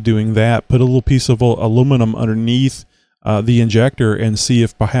try doing that. Put a little piece of aluminum underneath the injector and see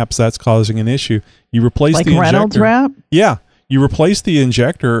if perhaps that's causing an issue. You replace the injector. Like Reynolds wrap? Yeah, you replace the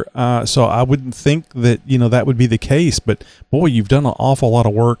injector. So I wouldn't think that that would be the case. But boy, you've done an awful lot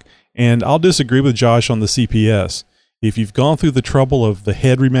of work. And I'll disagree with Josh on the CPS. If you've gone through the trouble of the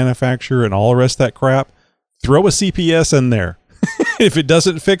head remanufacture and all the rest of that crap, throw a CPS in there. If it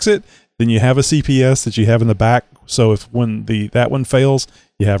doesn't fix it, then you have a CPS that you have in the back. So if that one fails,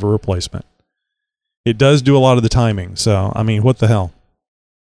 you have a replacement. It does do a lot of the timing. So, I mean, what the hell?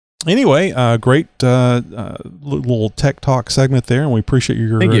 Anyway, great little tech talk segment there, and we appreciate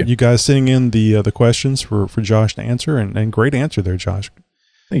you guys sending in the questions for Josh to answer, and great answer there, Josh.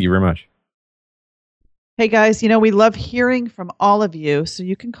 Thank you very much. Hey guys, we love hearing from all of you, so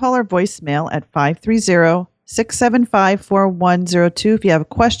you can call our voicemail at 530-675-4102 if you have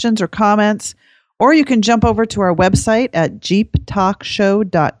questions or comments, or you can jump over to our website at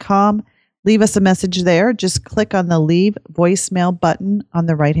jeeptalkshow.com. Leave us a message there. Just click on the Leave Voicemail button on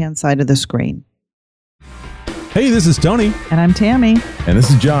the right-hand side of the screen. Hey, this is Tony. And I'm Tammy. And this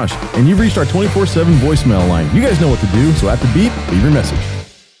is Josh. And you've reached our 24/7 voicemail line. You guys know what to do, so at the beep, leave your message.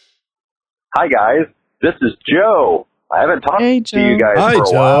 Hi, guys. This is Joe. I haven't talked to you guys for a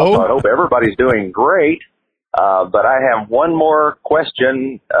while, so I hope everybody's doing great. But I have one more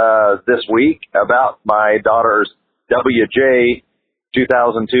question this week about my daughter's WJ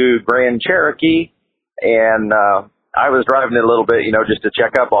 2002 Grand Cherokee, and I was driving it a little bit, just to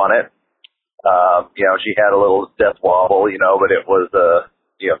check up on it. She had a little death wobble, but it was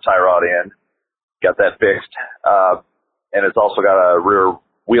tie rod end. Got that fixed, and it's also got a rear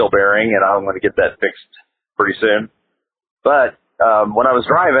wheel bearing, and I'm going to get that fixed pretty soon. But when I was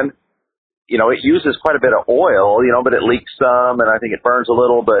driving, it uses quite a bit of oil, but it leaks some, and I think it burns a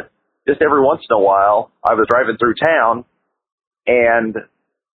little. But just every once in a while, I was driving through town, and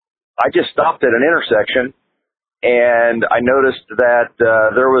I just stopped at an intersection, and I noticed that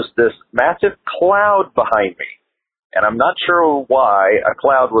there was this massive cloud behind me. And I'm not sure why a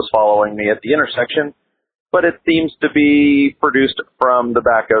cloud was following me at the intersection, but it seems to be produced from the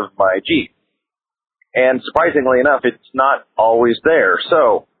back of my Jeep. And surprisingly enough, it's not always there.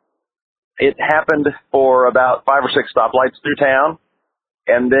 So it happened for about 5 or 6 stoplights through town,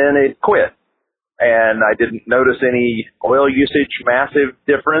 and then it quit. And I didn't notice any oil usage, massive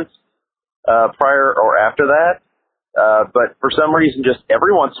difference prior or after that. But for some reason, just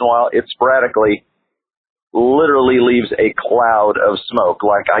every once in a while, it sporadically literally leaves a cloud of smoke.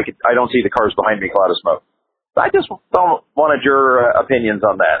 Like I don't see the cars behind me, cloud of smoke. I just wanted your opinions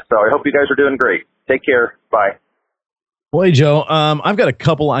on that. So I hope you guys are doing great. Take care. Bye. Well, hey, Joe, I've got a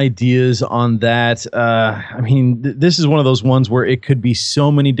couple ideas on that. This is one of those ones where it could be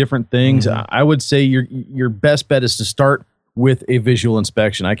so many different things. Mm-hmm. I would say your best bet is to start with a visual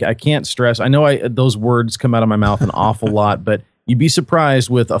inspection. I can't stress. I know those words come out of my mouth an awful lot, but you'd be surprised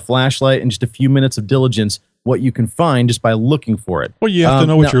with a flashlight and just a few minutes of diligence what you can find just by looking for it. Well, you have to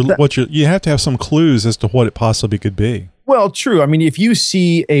know you have to have some clues as to what it possibly could be. Well, true. I mean, if you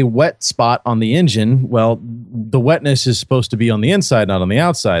see a wet spot on the engine, well, the wetness is supposed to be on the inside, not on the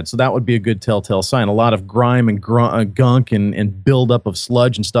outside. So that would be a good telltale sign. A lot of grime and gunk and buildup of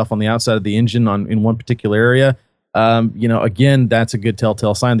sludge and stuff on the outside of the engine in one particular area. Again, that's a good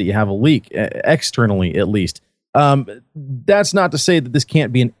telltale sign that you have a leak, externally at least. That's not to say that this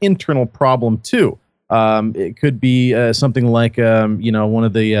can't be an internal problem too. It could be something like one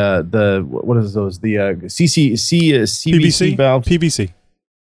of the what is those, the CVC valves,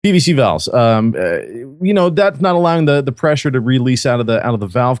 PVC valves. That's not allowing the pressure to release out of the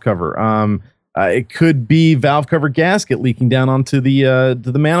valve cover. It could be valve cover gasket leaking down onto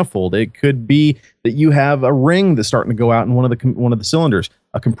the manifold. It could be that you have a ring that's starting to go out in one of the cylinders.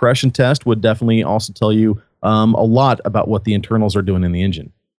 A compression test would definitely also tell you a lot about what the internals are doing in the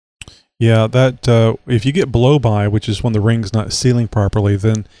engine. Yeah, that if you get blow by, which is when the ring's not sealing properly,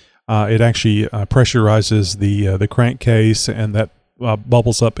 then it actually pressurizes the crankcase, and that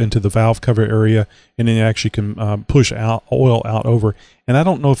bubbles up into the valve cover area, and then it actually can push oil out over. And I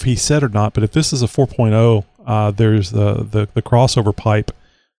don't know if he said or not, but if this is a 4.0, there's the crossover pipe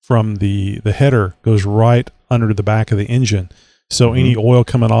from the header goes right under the back of the engine. So any oil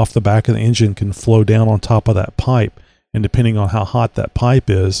coming off the back of the engine can flow down on top of that pipe, and depending on how hot that pipe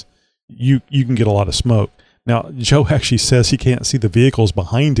is, you can get a lot of smoke. Now, Joe actually says he can't see the vehicles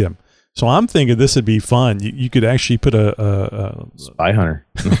behind him. So I'm thinking this would be fun. You could actually put a spy hunter.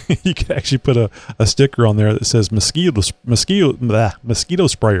 You could actually put a sticker on there that says mosquito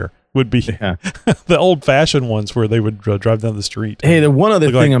sprayer. Would be the old-fashioned ones where they would drive down the street. Hey, the one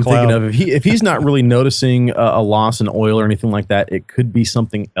other thing I'm thinking of, if he's not really noticing a loss in oil or anything like that, it could be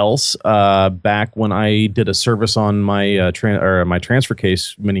something else. Back when I did a service on my my transfer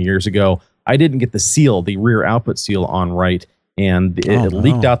case many years ago, I didn't get the rear output seal on right, and it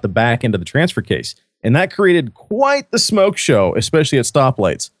leaked out the back end of the transfer case, and that created quite the smoke show, especially at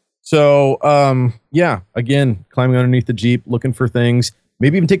stoplights. So, again, climbing underneath the Jeep, looking for things.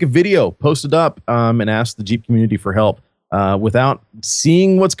 Maybe even take a video, post it up, and ask the Jeep community for help. without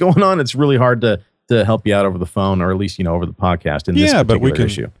seeing what's going on, it's really hard to help you out over the phone, or at least over the podcast. In this particular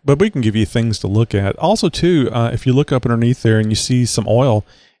issue, but we can give you things to look at. Also, too, if you look up underneath there and you see some oil,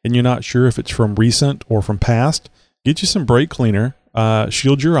 and you're not sure if it's from recent or from past, get you some brake cleaner.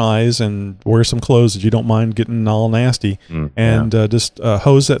 Shield your eyes and wear some clothes that you don't mind getting all nasty, and just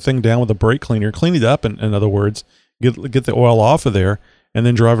hose that thing down with a brake cleaner. Clean it up, in other words, get the oil off of there, and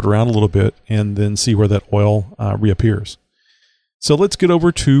then drive it around a little bit, and then see where that oil reappears. So let's get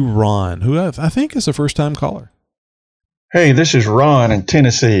over to Ron, who I think is a first-time caller. Hey, this is Ron in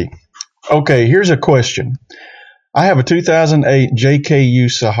Tennessee. Okay, here's a question. I have a 2008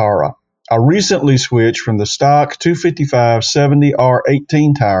 JKU Sahara. I recently switched from the stock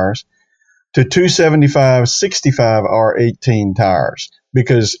 255/70R18 tires to 275/65R18 tires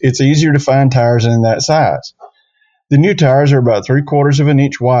because it's easier to find tires in that size. The new tires are about 3/4 of an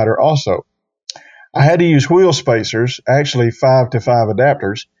inch wider also. I had to use wheel spacers, actually 5-to-5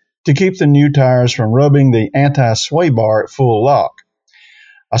 adapters, to keep the new tires from rubbing the anti-sway bar at full lock.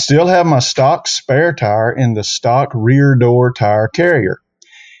 I still have my stock spare tire in the stock rear door tire carrier.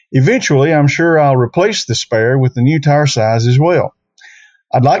 Eventually, I'm sure I'll replace the spare with the new tire size as well.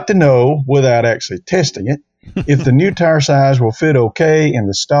 I'd like to know, without actually testing it, if the new tire size will fit okay in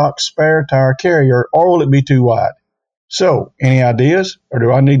the stock spare tire carrier, or will it be too wide? So, any ideas, or do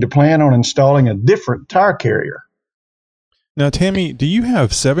I need to plan on installing a different tire carrier? Now, Tammy, do you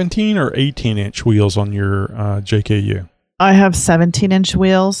have 17 or 18-inch wheels on your JKU? I have 17-inch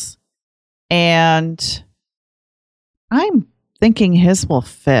wheels, and I'm thinking his will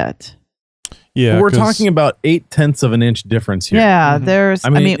fit. Yeah, we're talking about 0.8 of an inch difference here. Yeah, there's.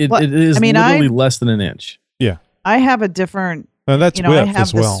 it is literally less than an inch. Yeah, I have a different. That's width I have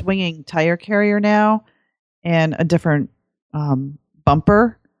as well. the swinging tire carrier now, and a different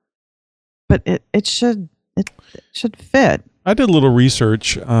bumper, but it should fit. I did a little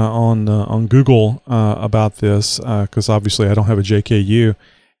research on Google about this because obviously I don't have a JKU,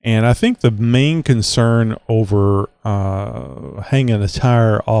 and I think the main concern over hanging a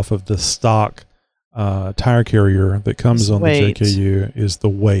tire off of the stock tire carrier that comes on the JKU is the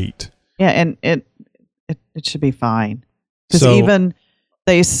weight. Yeah, and it should be fine because even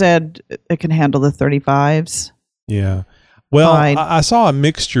they said it can handle the 35s. Yeah. Well, I saw a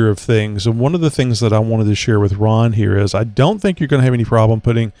mixture of things, and one of the things that I wanted to share with Ron here is I don't think you're going to have any problem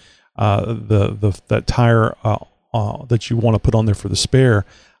putting that tire that you want to put on there for the spare.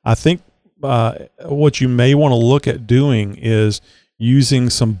 I think what you may want to look at doing is using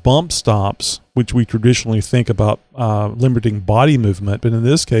some bump stops, which we traditionally think about limiting body movement, but in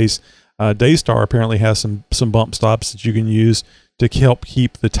this case, Daystar apparently has some bump stops that you can use to help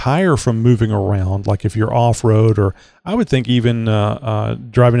keep the tire from moving around, like if you're off-road, or I would think even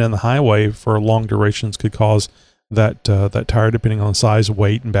driving down the highway for long durations could cause that tire, depending on size,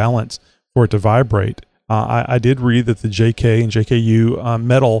 weight, and balance, for it to vibrate. I did read that the JK and JKU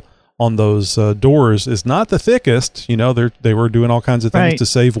metal on those doors is not the thickest. They were doing all kinds of things to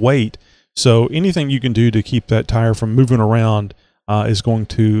save weight. So anything you can do to keep that tire from moving around is going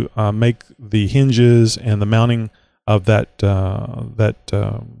to make the hinges and the mounting of that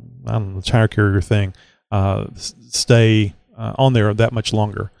tire carrier thing stay on there that much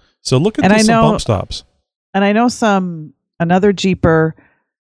longer. So look at some bump stops. And I know another Jeeper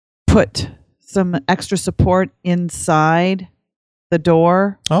put some extra support inside the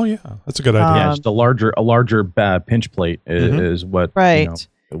door. Oh yeah, that's a good idea. Yeah, just a larger pinch plate is what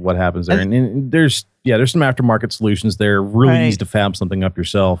what happens there. And there's some aftermarket solutions there. Really easy to fab something up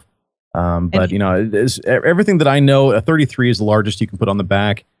yourself. But everything that I know, a 33 is the largest you can put on the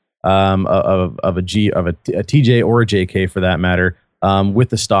back of a TJ or a JK for that matter, with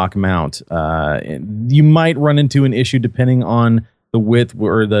the stock mount. You might run into an issue depending on the width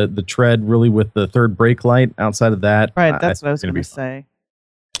or the tread, really, with the third brake light. Outside of that, that's what I was going to say.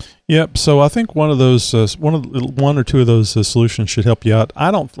 Yep. So I think one or two of those solutions should help you out.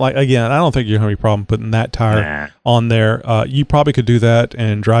 I don't think you're going to have any problem putting that tire on there. You probably could do that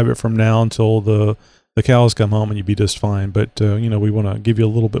and drive it from now until the cows come home, and you'd be just fine. But we want to give you a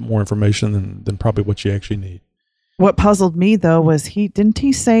little bit more information than probably what you actually need. What puzzled me though was didn't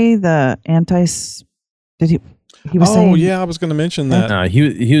he say the He was saying, yeah, I was going to mention that. No,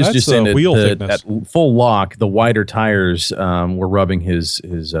 he was just saying that at full lock, the wider tires were rubbing his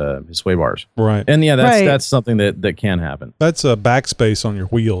sway bars. Right. And yeah, that's something that can happen. That's a backspace on your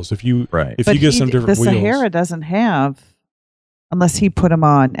wheels. If you get some different wheels. The Sahara doesn't have, unless he put them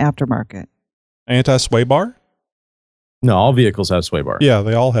on aftermarket. Anti-sway bar? No, all vehicles have sway bars. Yeah,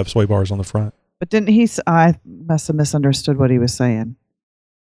 they all have sway bars on the front. But didn't he? I must have misunderstood what he was saying.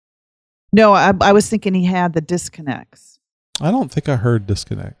 No, I was thinking he had the disconnects. I don't think I heard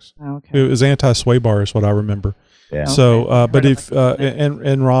disconnects. Okay. It was anti-sway bar is what I remember. Yeah. So, but if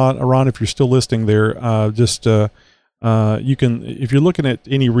and Ron, if you're still listening there, you can, if you're looking at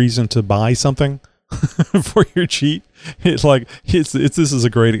any reason to buy something for your Jeep, this is a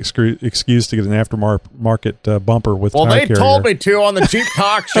great excuse to get an aftermarket bumper with. Well, Tire they Carrier. Told me to on the Jeep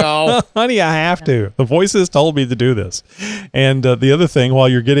Talk Show. Honey, I have to. The voices told me to do this. And the other thing, while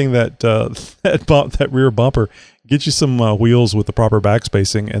you're getting that rear bumper, get you some wheels with the proper back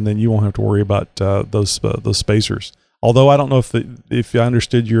spacing, and then you won't have to worry about those spacers. Although I don't know if I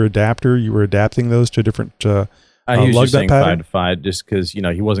understood your adapter, you were adapting those to a different. He was lug just saying pattern? 5 to 5, just because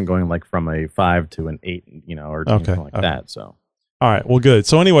he wasn't going like from a 5 to an 8, or anything like that. So. All right. Well, good.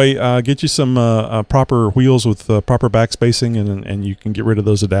 So anyway, get you some proper wheels with proper back spacing, and you can get rid of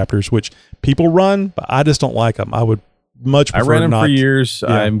those adapters, which people run, but I just don't like them. I would much prefer I ran them not. for years.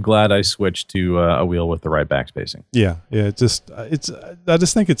 Yeah. I'm glad I switched to a wheel with the right back spacing. Yeah. I just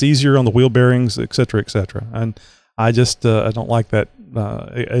think it's easier on the wheel bearings, et cetera, and I just I don't like that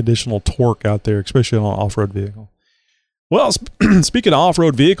additional torque out there, especially on an off-road vehicle. Well, speaking of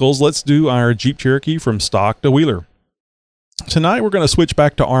off-road vehicles, let's do our Jeep Cherokee from stock to wheeler. Tonight, we're going to switch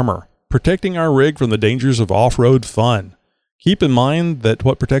back to armor, protecting our rig from the dangers of off-road fun. Keep in mind that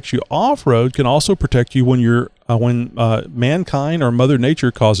what protects you off-road can also protect you when mankind or Mother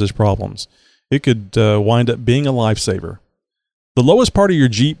Nature causes problems. It could wind up being a lifesaver. The lowest part of your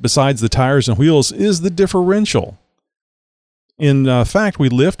Jeep, besides the tires and wheels, is the differential. In fact, we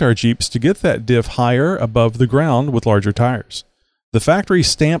lift our Jeeps to get that diff higher above the ground with larger tires. The factory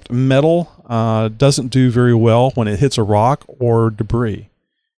stamped metal doesn't do very well when it hits a rock or debris.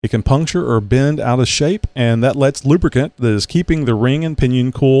 It can puncture or bend out of shape, and that lets lubricant that is keeping the ring and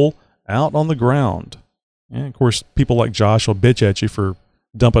pinion cool out on the ground. And of course, people like Josh will bitch at you for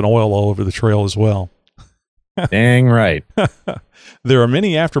dumping oil all over the trail as well. Dang right. There are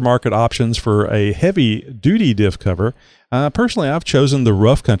many aftermarket options for a heavy-duty diff cover. Personally, I've chosen the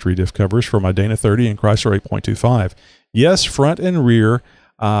Rough Country diff covers for my Dana 30 and Chrysler 8.25. Yes, front and rear.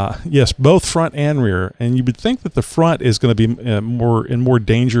 Yes, both front and rear. And you would think that the front is going to be more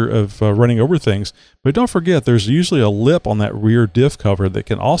danger of running over things. But don't forget, there's usually a lip on that rear diff cover that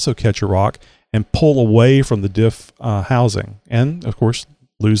can also catch a rock and pull away from the diff housing. And, of course,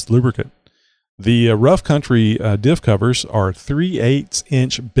 lose the lubricant. The Rough Country diff covers are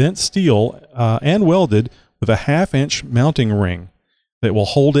 3/8-inch bent steel and welded with a 1/2-inch mounting ring that will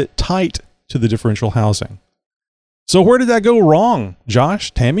hold it tight to the differential housing. So where did that go wrong,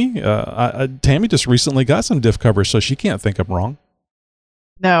 Josh? Tammy? Tammy just recently got some diff covers, so she can't think I'm wrong.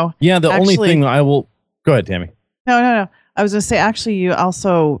 No. Yeah, the only thing I will... Go ahead, Tammy. No. I was going to say, actually, you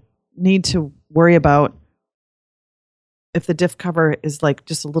also need to worry about if the diff cover is like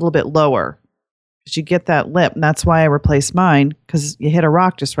just a little bit lower. Because you get that lip, and that's why I replaced mine, because you hit a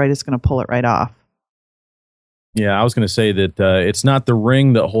rock just right, it's going to pull it right off. Yeah, I was going to say that it's not the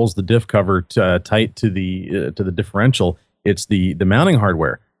ring that holds the diff cover tight to the differential. It's the mounting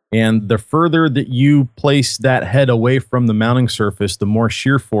hardware. And the further that you place that head away from the mounting surface, the more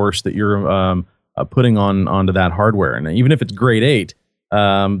shear force that you're putting onto that hardware. And even if it's grade 8,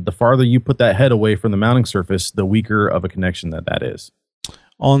 the farther you put that head away from the mounting surface, the weaker of a connection that is.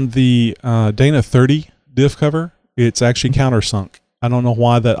 On the Dana 30 diff cover, it's actually countersunk. I don't know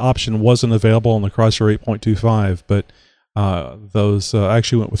why that option wasn't available on the Chrysler 8.25, but those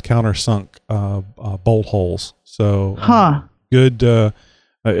actually went with countersunk bolt holes. So good.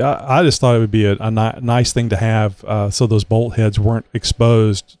 I just thought it would be a nice thing to have, so those bolt heads weren't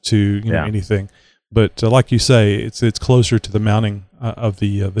exposed to anything. But like you say, it's closer to the mounting of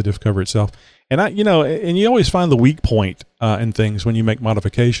the diff cover itself. And you always find the weak point in things when you make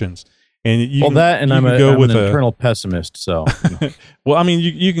modifications. And I'm an internal pessimist. So, well, I mean,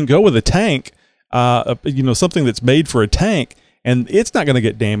 you can go with a tank, something that's made for a tank, and it's not going to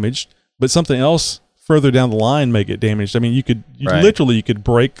get damaged, but something else further down the line may get damaged. I mean, you could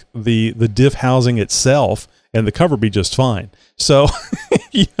break the diff housing itself, and the cover be just fine. So,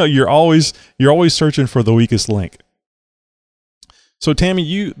 you're always searching for the weakest link. So,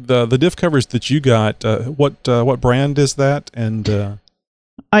 Tammy, the diff covers that you got, what brand is that? And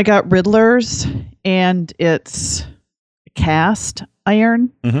I got Riddler's, and it's cast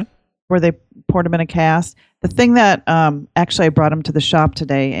iron, where they poured them in a cast. The thing that actually I brought them to the shop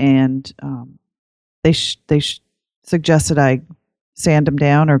today, and they suggested I sand them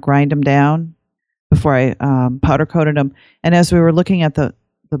down or grind them down before I powder coated them. And as we were looking at the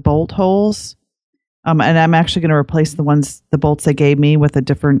bolt holes, and I'm actually going to replace the bolts they gave me with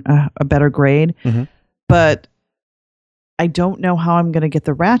a better grade, but I don't know how I'm going to get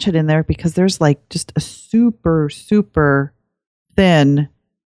the ratchet in there, because there's like just a super, super thin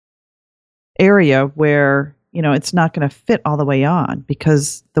area where, it's not going to fit all the way on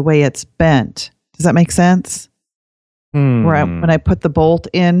because the way it's bent. Does that make sense? Where when I put the bolt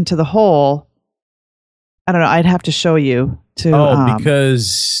into the hole, I don't know, I'd have to show you to.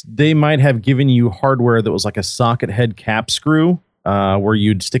 Because they might have given you hardware that was like a socket head cap screw, where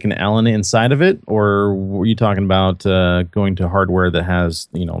you'd stick an Allen inside of it, or were you talking about going to hardware that has,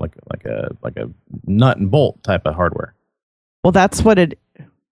 like a nut and bolt type of hardware? Well, that's what it.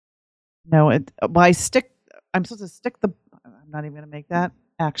 No, I'm supposed to stick the. I'm not even going to make that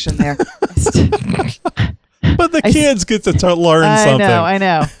action there. But the kids get to learn something. I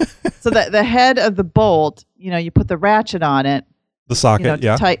know. So the head of the bolt, you put the ratchet on it. The socket,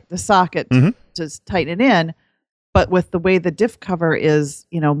 The socket to tighten it in. But with the way the diff cover is,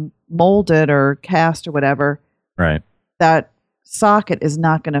 molded or cast or whatever, right? That socket is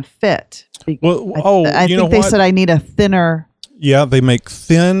not going to fit. Well, I think they said I need a thinner. Yeah, they make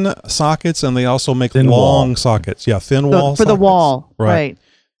thin sockets and they also make long sockets. Yeah, thin wall for sockets. the wall, right?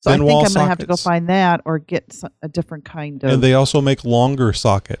 So Thin I think wall I'm going to have to go sockets. find that or get a different kind of. And they also make longer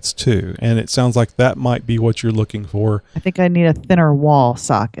sockets too. And it sounds like that might be what you're looking for. I think I need a thinner wall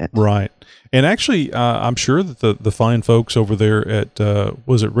socket. Right. And actually, I'm sure that the fine folks over there at,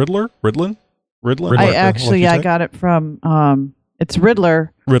 was it Riddler? Riddlin? I got it from, it's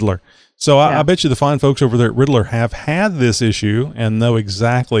Riddler. So I bet you the fine folks over there at Riddler have had this issue and know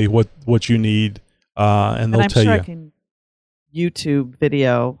exactly what you need. And they'll tell you. I can YouTube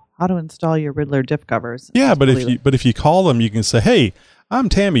video how to install your Riddler diff covers. Yeah, but if you call them, you can say, "Hey, I'm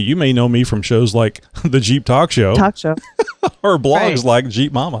Tammy. You may know me from shows like the Jeep Talk Show, or blogs like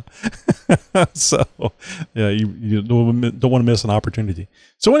Jeep Mama." So, yeah, you don't want to miss an opportunity.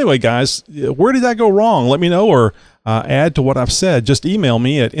 So anyway, guys, where did that go wrong? Let me know, or add to what I've said. Just email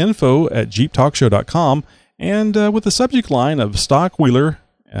me at info@jeeptalkshow.com and with the subject line of stock wheeler.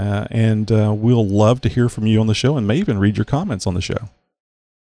 And we'll love to hear from you on the show and may even read your comments on the show.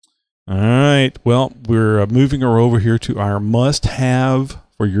 All right. Well, we're moving her over here to our must-have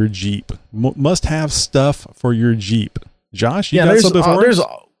for your Jeep. Must-have stuff for your Jeep. Josh, you got something for us?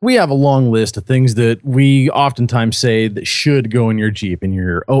 We have a long list of things that we oftentimes say that should go in your Jeep, in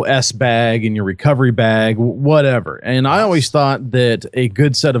your OS bag, in your recovery bag, whatever. And I always thought that a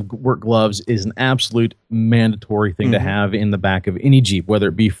good set of work gloves is an absolute mandatory thing to have in the back of any Jeep, whether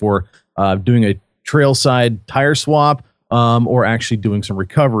it be for doing a trail side tire swap or actually doing some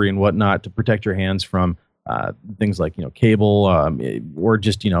recovery and whatnot to protect your hands from things like cable or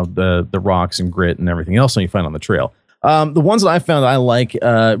just the rocks and grit and everything else that you find on the trail. The ones that I found I like,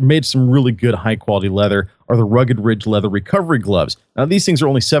 made some really good high quality leather, are the Rugged Ridge leather recovery gloves. Now these things are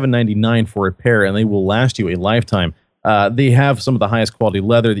only $7.99 for a pair, and they will last you a lifetime. They have some of the highest quality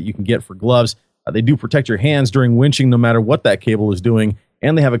leather that you can get for gloves. They do protect your hands during winching, no matter what that cable is doing,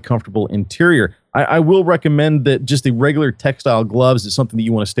 and they have a comfortable interior. I will recommend that just the regular textile gloves is something that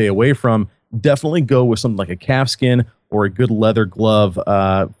you want to stay away from. Definitely go with something like a calfskin or a good leather glove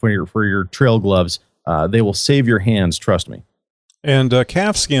for your trail gloves. They will save your hands, trust me. And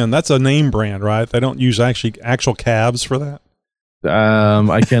calfskin, that's a name brand, right? They don't use actual calves for that?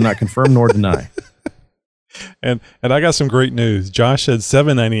 I cannot confirm nor deny. And I got some great news. Josh said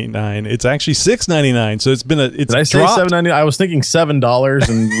 $7.99. It's actually $6.99. So it's been Did I say $7.99? I was thinking $7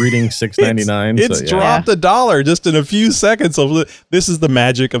 and reading $6.99. It's dropped $1 just in a few seconds. This is the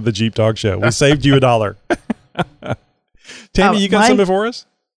magic of the Jeep Talk Show. We saved you $1. Tammy, you got something for us?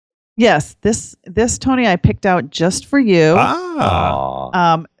 Yes, this Tony I picked out just for you.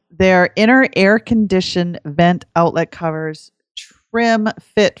 They're inner air conditioned vent outlet covers, trim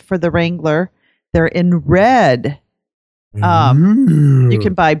fit for the Wrangler. They're in red. You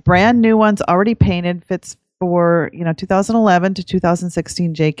can buy brand new ones already painted. Fits for 2011 to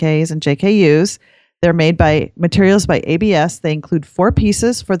 2016 JKs and JKUs. They're made by materials by ABS. They include 4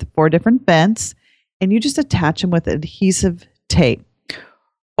 pieces for the 4 different vents, and you just attach them with adhesive tape.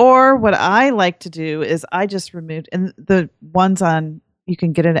 Or what I like to do is I just removed, and the ones you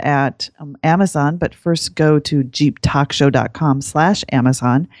can get it at Amazon, but first go to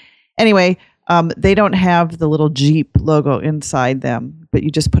jeeptalkshow.com/Amazon. Anyway, they don't have the little Jeep logo inside them, but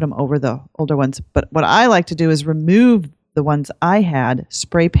you just put them over the older ones. But what I like to do is remove the ones I had,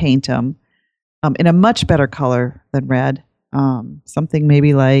 spray paint them in a much better color than red. Something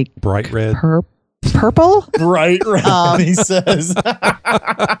maybe like bright red. Purple? Bright red, he says.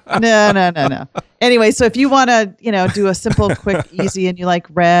 No. Anyway, so if you want to, do a simple, quick, easy, and you like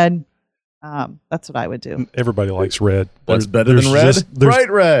red, that's what I would do. Everybody likes red. What's better than red? Bright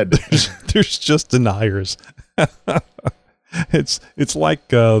red. There's just deniers. It's like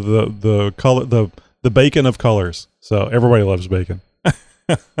the color, the bacon of colors. So everybody loves bacon.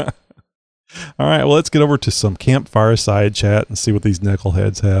 All right, well, let's get over to some campfire side chat and see what these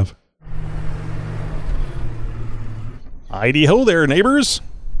knuckleheads have. Heidi ho there, neighbors.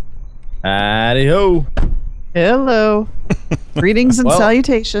 Howdy ho. Hello. Greetings and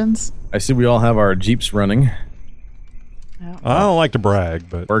salutations. I see we all have our Jeeps running. I don't like to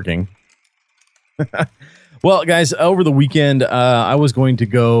brag, but working. Well, guys, over the weekend, I was going to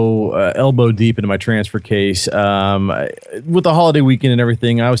go elbow deep into my transfer case. With the holiday weekend and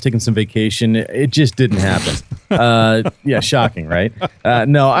everything, I was taking some vacation. It just didn't happen. Yeah, shocking, right?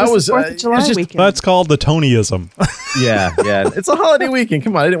 No, I was. That's called the Tonyism. Yeah. It's a holiday weekend.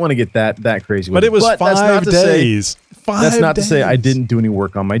 Come on, I didn't want to get that crazy. But it was 5 days. That's not to say I didn't do any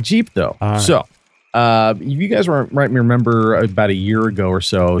work on my Jeep, though. So. You guys might remember about a year ago or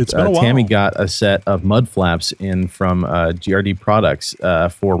so, it's been a while. Tammy got a set of mud flaps in from GRD Products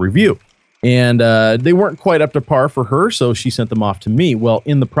for review. And they weren't quite up to par for her, so she sent them off to me. Well,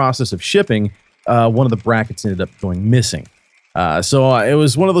 in the process of shipping, one of the brackets ended up going missing. So it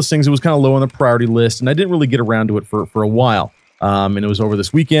was one of those things that was kind of low on the priority list, and I didn't really get around to it for a while. And it was over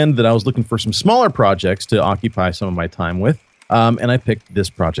this weekend that I was looking for some smaller projects to occupy some of my time with, and I picked this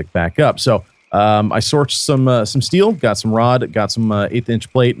project back up. So I sourced some steel, got some rod, got some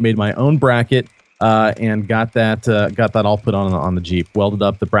 1/8" plate, made my own bracket, and got that all put on the Jeep. Welded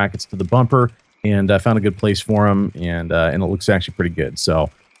up the brackets to the bumper, and found a good place for them, and it looks actually pretty good. So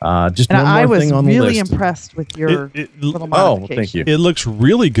just one more thing on the list. I was really impressed with your little modification. Well, thank you. It looks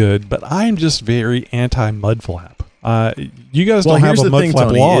really good, but I'm just very anti mud flap. You guys don't have a mud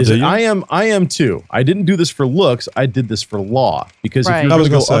flap law, do you? I am too. I didn't do this for looks. I did this for law. Because if you're going to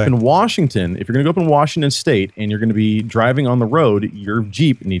go up in Washington, if you're going to go up in Washington State and you're going to be driving on the road, your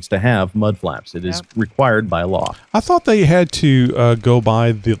Jeep needs to have mud flaps. It is required by law. I thought they had to go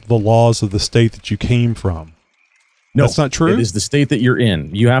by the laws of the state that you came from. No, that's not true. It is the state that you're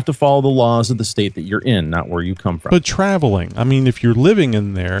in. You have to follow the laws of the state that you're in, not where you come from. But traveling, I mean, if you're living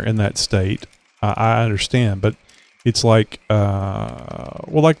in that state, I understand, but it's like,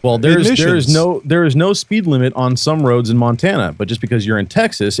 there is no speed limit on some roads in Montana, but just because you're in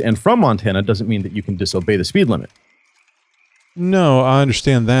Texas and from Montana doesn't mean that you can disobey the speed limit. No, I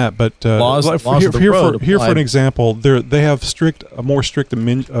understand that, but here for an example, they have more strict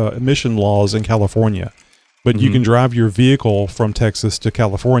emission laws in California, but you can drive your vehicle from Texas to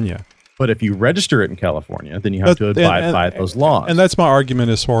California. But if you register it in California, then you have to abide by those laws. And that's my argument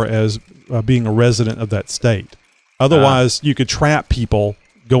as far as being a resident of that state. Otherwise, you could trap people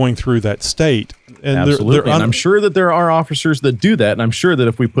going through that state. And absolutely. And I'm sure that there are officers that do that. And I'm sure that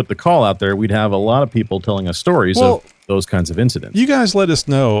if we put the call out there, we'd have a lot of people telling us stories of those kinds of incidents. You guys let us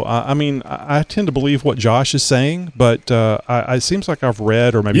know. I mean, I tend to believe what Josh is saying, but it seems like I've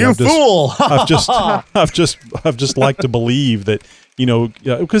read, or maybe I've just like to believe that,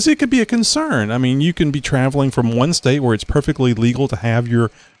 because it could be a concern. I mean, you can be traveling from one state where it's perfectly legal to have your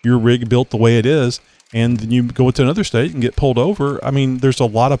rig built the way it is, and then you go to another state and get pulled over. I mean, there's a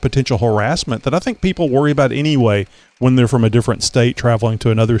lot of potential harassment that I think people worry about anyway when they're from a different state traveling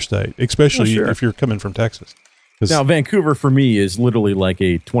to another state, especially if you're coming from Texas. Now, Vancouver for me is literally like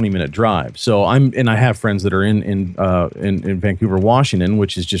a 20-minute drive. So I have friends that are in Vancouver, Washington,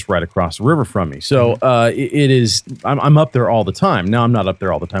 which is just right across the river from me. So it is. I'm up there all the time. Now I'm not up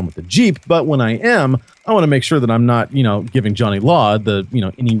there all the time with the Jeep, but when I am, I want to make sure that I'm not, giving Johnny Law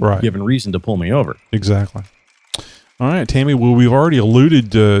any given reason to pull me over. Exactly. All right, Tammy. Well, we've already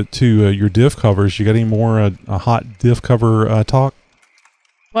alluded to your diff covers. You got any more hot diff cover talk?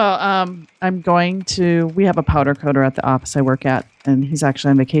 Well, we have a powder coater at the office I work at, and he's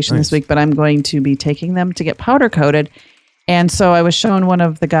actually on vacation this week, but I'm going to be taking them to get powder coated. And so I was showing one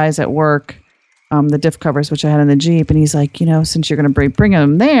of the guys at work the diff covers, which I had in the Jeep, and he's like, since you're going to bring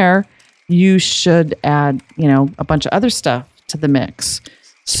them there, you should add, a bunch of other stuff to the mix.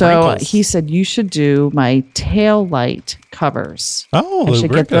 So he said, you should do my tail light covers. Oh, I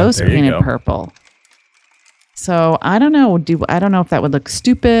should get those painted purple. So I don't know. I don't know if that would look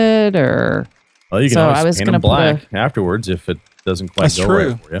stupid or. Well, you can always paint them black afterwards if it doesn't quite go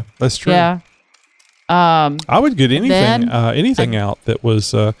right for you. That's true. Yeah. I would get anything out that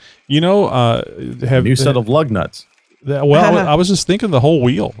was, have a new set of lug nuts. I was just thinking the whole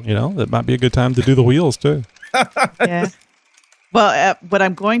wheel. That might be a good time to do the wheels too. Yeah. Well, what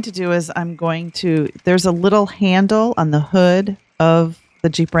I'm going to do is there's a little handle on the hood of the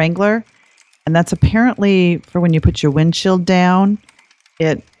Jeep Wrangler. And that's apparently for when you put your windshield down,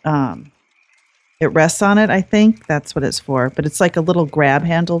 it rests on it, I think. That's what it's for. But it's like a little grab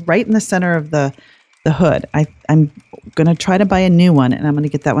handle right in the center of the hood. I'm going to try to buy a new one, and I'm going to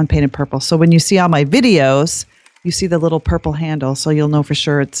get that one painted purple. So when you see all my videos you see the little purple handle, so you'll know for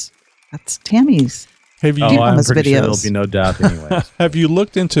sure that's Tammy's. Have you? I'm pretty sure there'll be no doubt anyways. Have you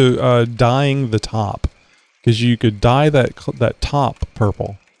looked into dyeing the top? Because you could dye that top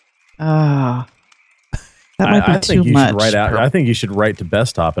purple. That might be too much. I think you should write to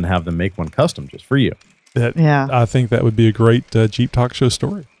Best Top and have them make one custom just for you. I think that would be a great Jeep Talk Show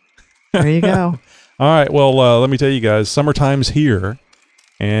story. There you go. All right. Well, let me tell you guys, summertime's here,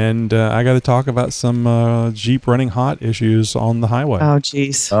 and I got to talk about some Jeep running hot issues on the highway. Oh,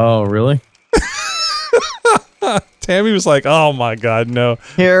 geez. Oh, really? Tammy was like, "Oh my God, no!"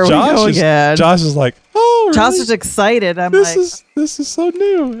 Here we go again. Josh is like, "Oh, really? Josh is excited." This is so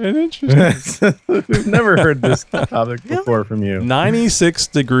new and interesting. We've never heard this topic before from you.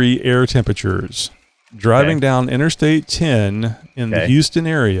 96-degree air temperatures. Driving down Interstate 10 in the Houston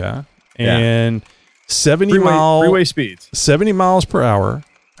area, and 70 freeway speeds, 70 miles per hour.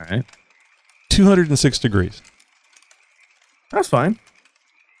 All right, 206 degrees. That's fine.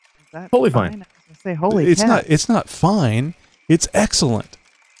 Totally fine. Say, holy it's cats. It's not fine. It's excellent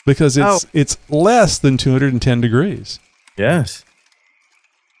because it's less than 210 degrees. Yes.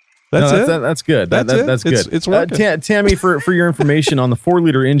 That's it. That's good. That's good. It's working. Tammy, for your information on the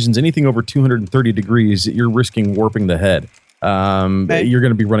 4-liter engines, anything over 230 degrees, you're risking warping the head. You're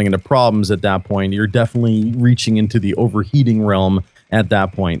going to be running into problems at that point. You're definitely reaching into the overheating realm at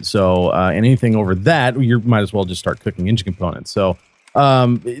that point. So anything over that, you might as well just start cooking engine components. So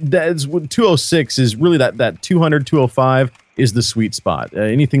that's 206 is really that 200, 205 is the sweet spot.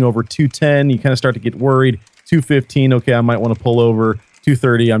 Anything over 210, you kind of start to get worried. 215, okay, I might want to pull over.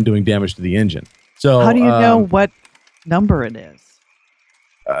 230, I'm doing damage to the engine. So how do you know what number it is?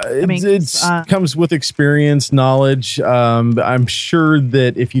 It comes with experience, knowledge. I'm sure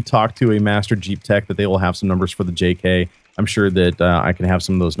that if you talk to a master Jeep tech, that they will have some numbers for the JK. I'm sure that I can have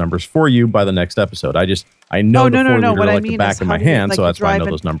some of those numbers for you by the next episode. I know the 4-liter like the back of my hand, so that's why I know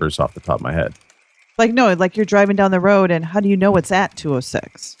those numbers off the top of my head. Like you're driving down the road, and how do you know it's at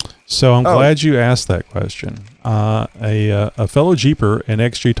 206? So I'm glad you asked that question. A fellow Jeeper and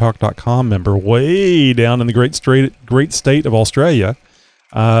XJTalk.com member way down in the great state of Australia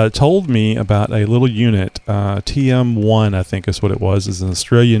told me about a little unit, TM1, I think is what it was, is an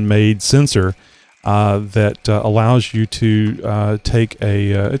Australian-made sensor that allows you to take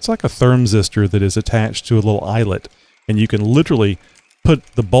it's like a thermistor that is attached to a little eyelet, and you can literally put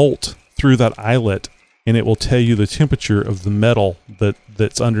the bolt through that eyelet, and it will tell you the temperature of the metal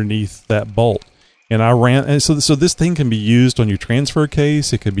that's underneath that bolt. And so this thing can be used on your transfer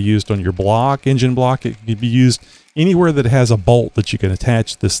case. It could be used on your engine block. It could be used anywhere that has a bolt that you can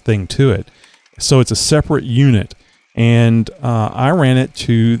attach this thing to it. So it's a separate unit. And I ran it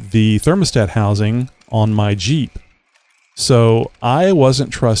to the thermostat housing on my Jeep. So I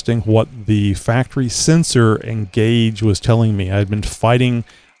wasn't trusting what the factory sensor and gauge was telling me. I had been fighting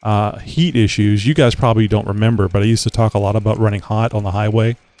heat issues. You guys probably don't remember, but I used to talk a lot about running hot on the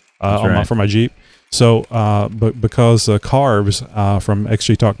highway for my Jeep. So, but because Carbs from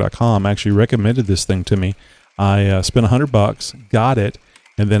XJTalk.com actually recommended this thing to me, I spent $100, got it,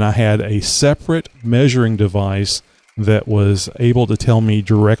 and then I had a separate measuring device that was able to tell me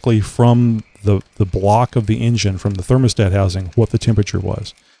directly from the block of the engine, from the thermostat housing, what the temperature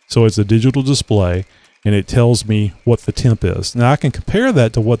was. So it's a digital display, and it tells me what the temp is. Now, I can compare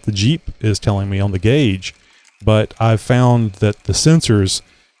that to what the Jeep is telling me on the gauge, but I've found that the sensors,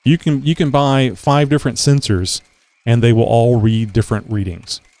 you can buy 5 different sensors, and they will all read different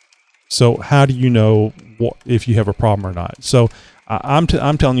readings. So how do you know if you have a problem or not? So I'm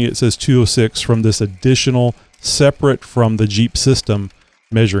telling you, it says 206 from this additional, separate from the Jeep system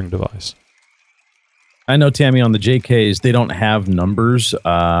measuring device. I know, Tammy, on the JKs, they don't have numbers,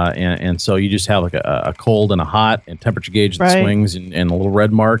 and so you just have like a cold and a hot and temperature gauge that swings and a little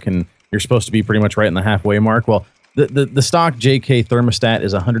red mark, and you're supposed to be pretty much right in the halfway mark. Well, the stock JK thermostat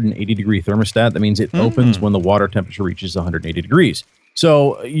is a 180-degree thermostat. That means it opens when the water temperature reaches 180 degrees.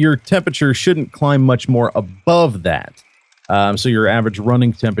 So your temperature shouldn't climb much more above that. So your average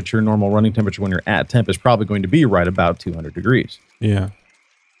running temperature, normal running temperature when you're at temp, is probably going to be right about 200 degrees. Yeah.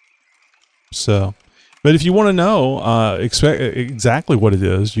 So, but if you want to know exactly what it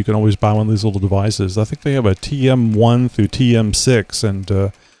is, you can always buy one of these little devices. I think they have a TM1 through TM6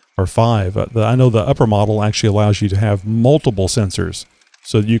 and or 5. I know the upper model actually allows you to have multiple sensors,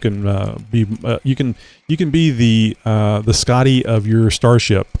 so you can be the Scotty of your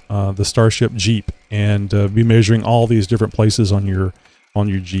Starship, the Starship Jeep, and be measuring all these different places on your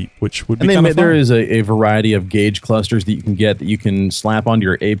Jeep, which would be kind of fun. There is a variety of gauge clusters that you can get that you can slap onto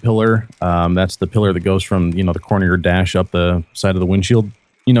your A pillar. That's the pillar that goes from the corner of your dash up the side of the windshield.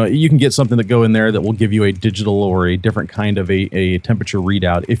 you can get something that go in there that will give you a digital or a different kind of a temperature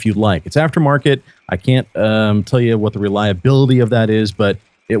readout if you'd like. It's aftermarket. I can't tell you what the reliability of that is, but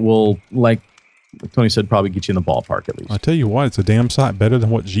it will, like Tony said, probably get you in the ballpark at least. I'll tell you what, it's a damn sight better than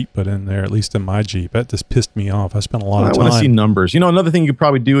what Jeep put in there, at least in my Jeep. That just pissed me off. I spent a lot of time. I want to see numbers. Another thing you could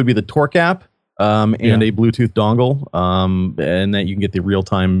probably do would be the torque app and a Bluetooth dongle, and that you can get the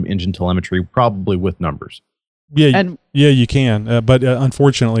real-time engine telemetry probably with numbers. Yeah, you can. But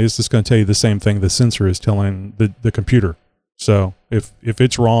unfortunately, it's just going to tell you the same thing the sensor is telling the computer. So if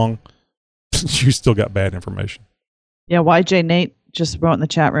it's wrong, you still got bad information. Yeah, YJ Nate just wrote in the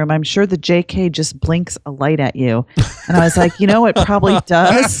chat room, I'm sure the JK just blinks a light at you. And I was like, it probably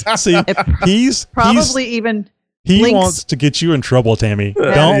does. See, he's He wants to get you in trouble, Tammy.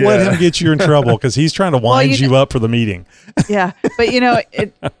 Don't let him get you in trouble because he's trying to wind you up for the meeting. Yeah, but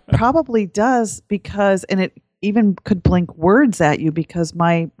it probably does and it even could blink words at you because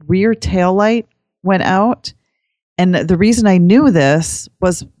my rear tail light went out. And the reason I knew this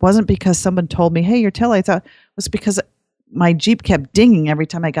wasn't because someone told me, hey, your tail light's out. It was because my Jeep kept dinging every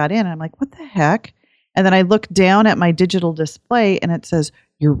time I got in. And I'm like, what the heck? And then I looked down at my digital display and it says,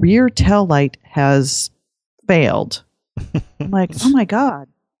 your rear tail light has failed. I'm like, oh my God.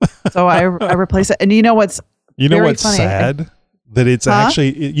 So I replaced it. And what's funny? Sad? That it's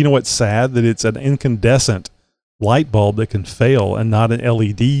actually, what's sad? That it's an incandescent light bulb that can fail and not an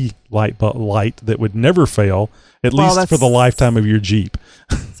LED light that would never fail, at least for the lifetime of your Jeep.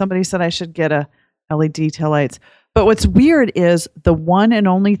 Somebody said I should get a LED taillights. But what's weird is the one and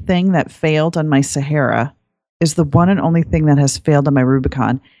only thing that failed on my Sahara is the one and only thing that has failed on my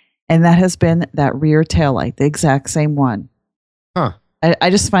Rubicon. And that has been that rear taillight, the exact same one. Huh. I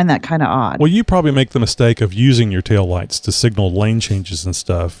just find that kind of odd. Well, you probably make the mistake of using your taillights to signal lane changes and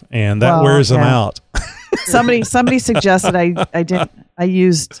stuff, and that wears them out. Somebody suggested I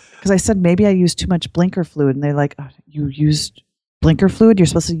used, because I said maybe I used too much blinker fluid, and they're like, oh, you used blinker fluid? You're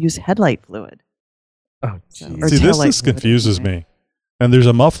supposed to use headlight fluid. Oh, geez. See, this just confuses me. And there's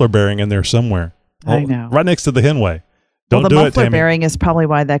a muffler bearing in there somewhere. I know. Right next to the Henway. Don't the do it, muffler Tammy. bearing is probably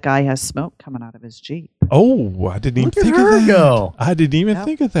why that guy has smoke coming out of his Jeep. Oh, I didn't even think of that. I didn't even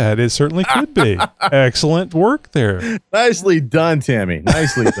think of that. It certainly could be. Excellent work there. Nicely done, Tammy.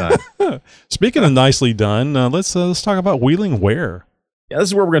 Nicely done. Speaking of nicely done, let's talk about Wheeling Ware. Yeah, this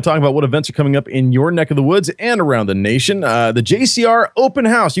is where we're going to talk about what events are coming up in your neck of the woods and around the nation. The JCR Open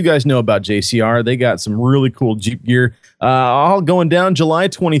House. You guys know about JCR. They got some really cool Jeep gear. All going down July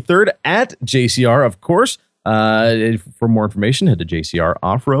 23rd at JCR, of course. For more information, head to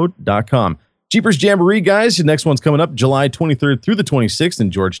jcroffroad.com. Jeepers Jamboree, guys. The next one's coming up July 23rd through the 26th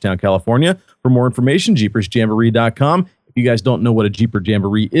in Georgetown, California. For more information, jeepersjamboree.com. If you guys don't know what a Jeeper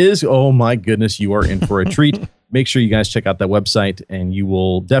Jamboree is, oh my goodness, you are in for a treat. Make sure you guys check out that website and you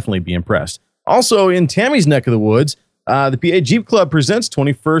will definitely be impressed. Also, in Tammy's neck of the woods, the PA Jeep Club presents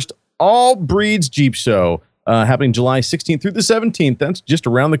 21st All Breeds Jeep Show. Happening July 16th through the 17th. That's just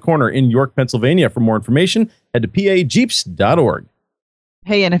around the corner in York, Pennsylvania. For more information, head to pajeeps.org.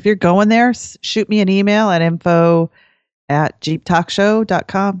 Hey, and if you're going there, shoot me an email at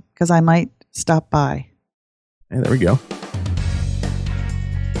info@jeeptalkshow.com because I might stop by. And there we go.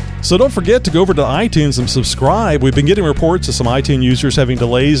 So don't forget to go over to iTunes and subscribe. We've been getting reports of some iTunes users having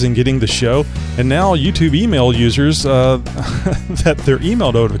delays in getting the show, and now YouTube email users that their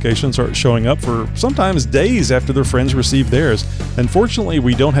email notifications are showing up for sometimes days after their friends receive theirs. Unfortunately,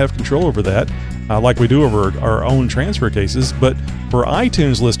 we don't have control over that like we do over our own transfer cases, but for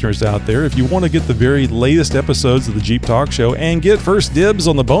iTunes listeners out there, if you want to get the very latest episodes of the Jeep Talk Show and get first dibs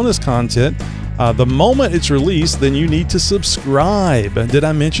on the bonus content, the moment it's released, then you need to subscribe. Did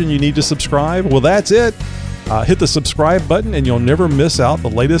I mention you need to subscribe? Well, that's it. Hit the subscribe button and you'll never miss out the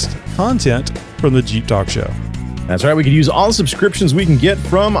latest content from the Jeep Talk Show. That's right. We could use all the subscriptions we can get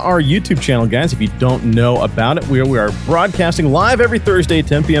from our YouTube channel, guys. If you don't know about it, we are broadcasting live every Thursday at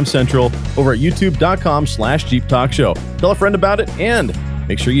 10 p.m. Central over at youtube.com/Jeep Talk Show. Tell a friend about it and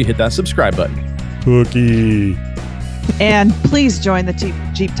make sure you hit that subscribe button. Cookie. And please join the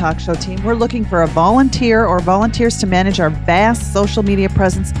Jeep Talk Show team. We're looking for a volunteer or volunteers to manage our vast social media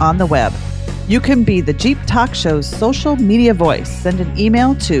presence on the web. You can be the Jeep Talk Show's social media voice. Send an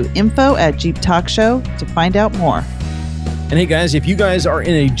email to info@jeeptalkshow to find out more. And hey guys, if you guys are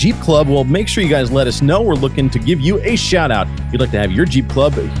in a Jeep club, well, make sure you guys let us know. We're looking to give you a shout out. If you'd like to have your Jeep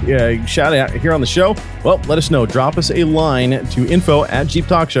club shout out here on the show, well, let us know. Drop us a line to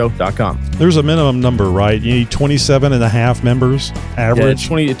info@jeeptalkshow.com. There's a minimum number, right? You need 27 and a half members average.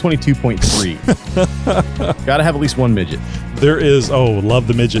 Yeah, 22.3. Got to have at least one midget. There is, love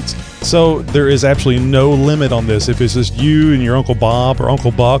the midgets. So there is absolutely no limit on this. If it's just you and your Uncle Bob or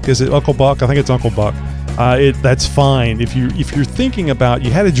Uncle Buck, is it Uncle Buck? I think it's Uncle Buck. That's fine. If you're thinking about,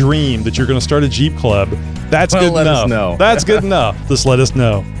 you had a dream that you're going to start a Jeep club, that's good enough. Let us know. That's good enough. Just let us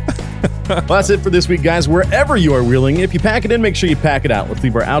know. Well, that's it for this week, guys. Wherever you are wheeling, if you pack it in, make sure you pack it out. Let's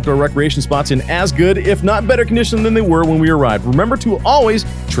leave our outdoor recreation spots in as good, if not better condition than they were when we arrived. Remember to always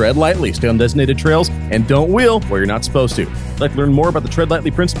tread lightly, stay on designated trails, and don't wheel where you're not supposed to. If you'd like to learn more about the Tread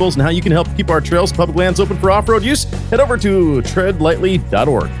Lightly principles and how you can help keep our trails and public lands open for off-road use, head over to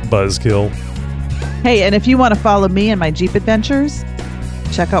treadlightly.org. Buzzkill. Hey, and if you want to follow me and my Jeep adventures,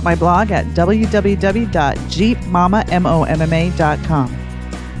 check out my blog at www.jeepmomma.com.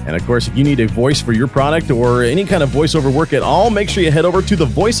 And of course, if you need a voice for your product or any kind of voiceover work at all, make sure you head over to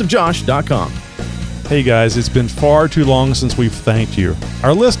thevoiceofjosh.com. Hey guys, it's been far too long since we've thanked you,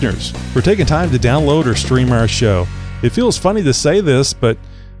 our listeners, for taking time to download or stream our show. It feels funny to say this, but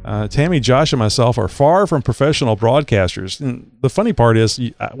Tammy, Josh, and myself are far from professional broadcasters. And the funny part is,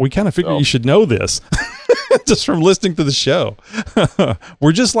 we kind of figure you should know this just from listening to the show.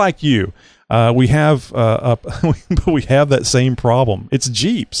 We're just like you. We have that same problem. It's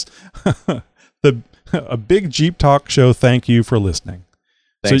Jeeps. A big Jeep Talk Show. Thank you for listening.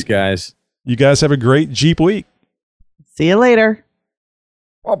 Thanks, guys. You guys have a great Jeep week. See you later.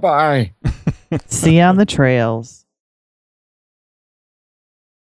 Bye-bye. See you on the trails.